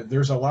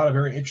 there's a lot of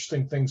very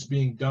interesting things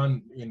being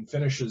done in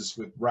finishes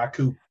with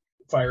raku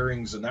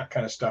firings and that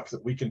kind of stuff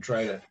that we can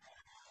try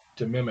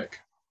to mimic.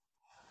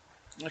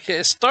 Okay,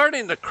 it's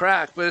starting to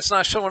crack, but it's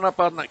not showing up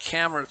on the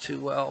camera too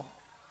well.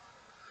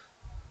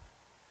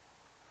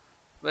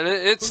 But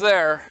it's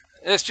there.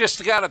 It's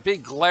just got a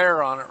big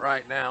glare on it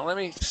right now. Let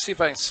me see if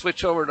I can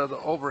switch over to the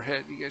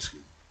overhead. You guys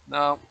can...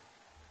 No.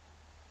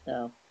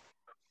 No.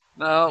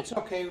 No. It's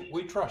okay.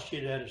 We trust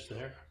you that it's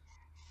there.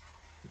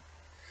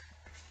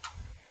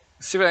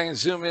 Let's see if I can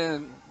zoom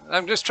in.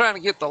 I'm just trying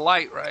to get the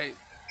light right.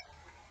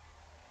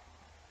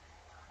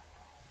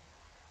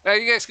 Yeah,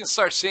 you guys can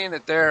start seeing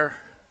it there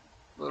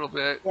a little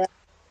bit. Yeah.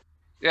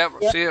 Yep,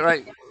 see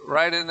it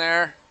right in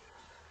there.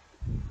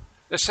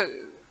 It's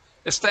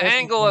the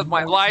angle of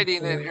my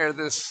lighting in here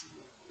that's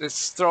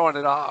throwing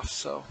it off.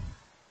 So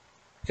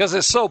because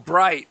it's so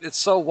bright, it's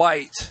so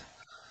white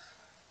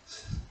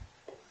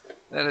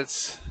that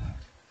it's.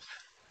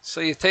 So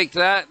you take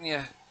that and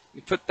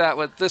you put that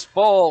with this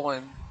bowl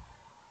and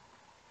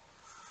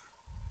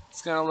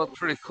it's gonna look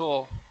pretty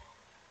cool.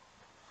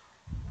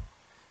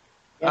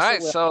 Yes, all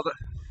right, so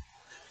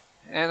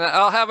and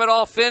I'll have it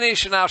all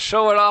finished and I'll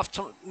show it off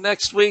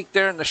next week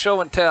during the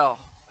show and tell.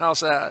 How's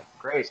that?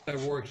 Great. That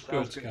works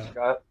good,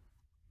 Scott.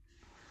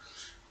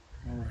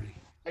 Alrighty.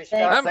 Hey,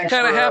 Scott, I'm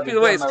kind of happy the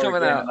way it's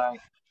coming out. Tonight.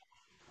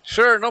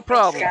 Sure, no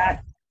problem. Scott.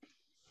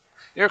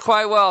 You're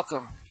quite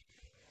welcome.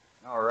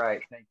 All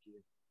right, thank you.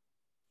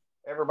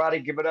 Everybody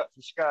give it up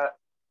for Scott.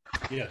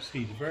 Yes,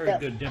 he's a very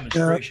good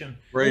demonstration.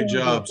 Great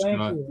job,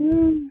 Scott.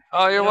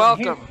 Oh, you're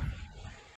welcome.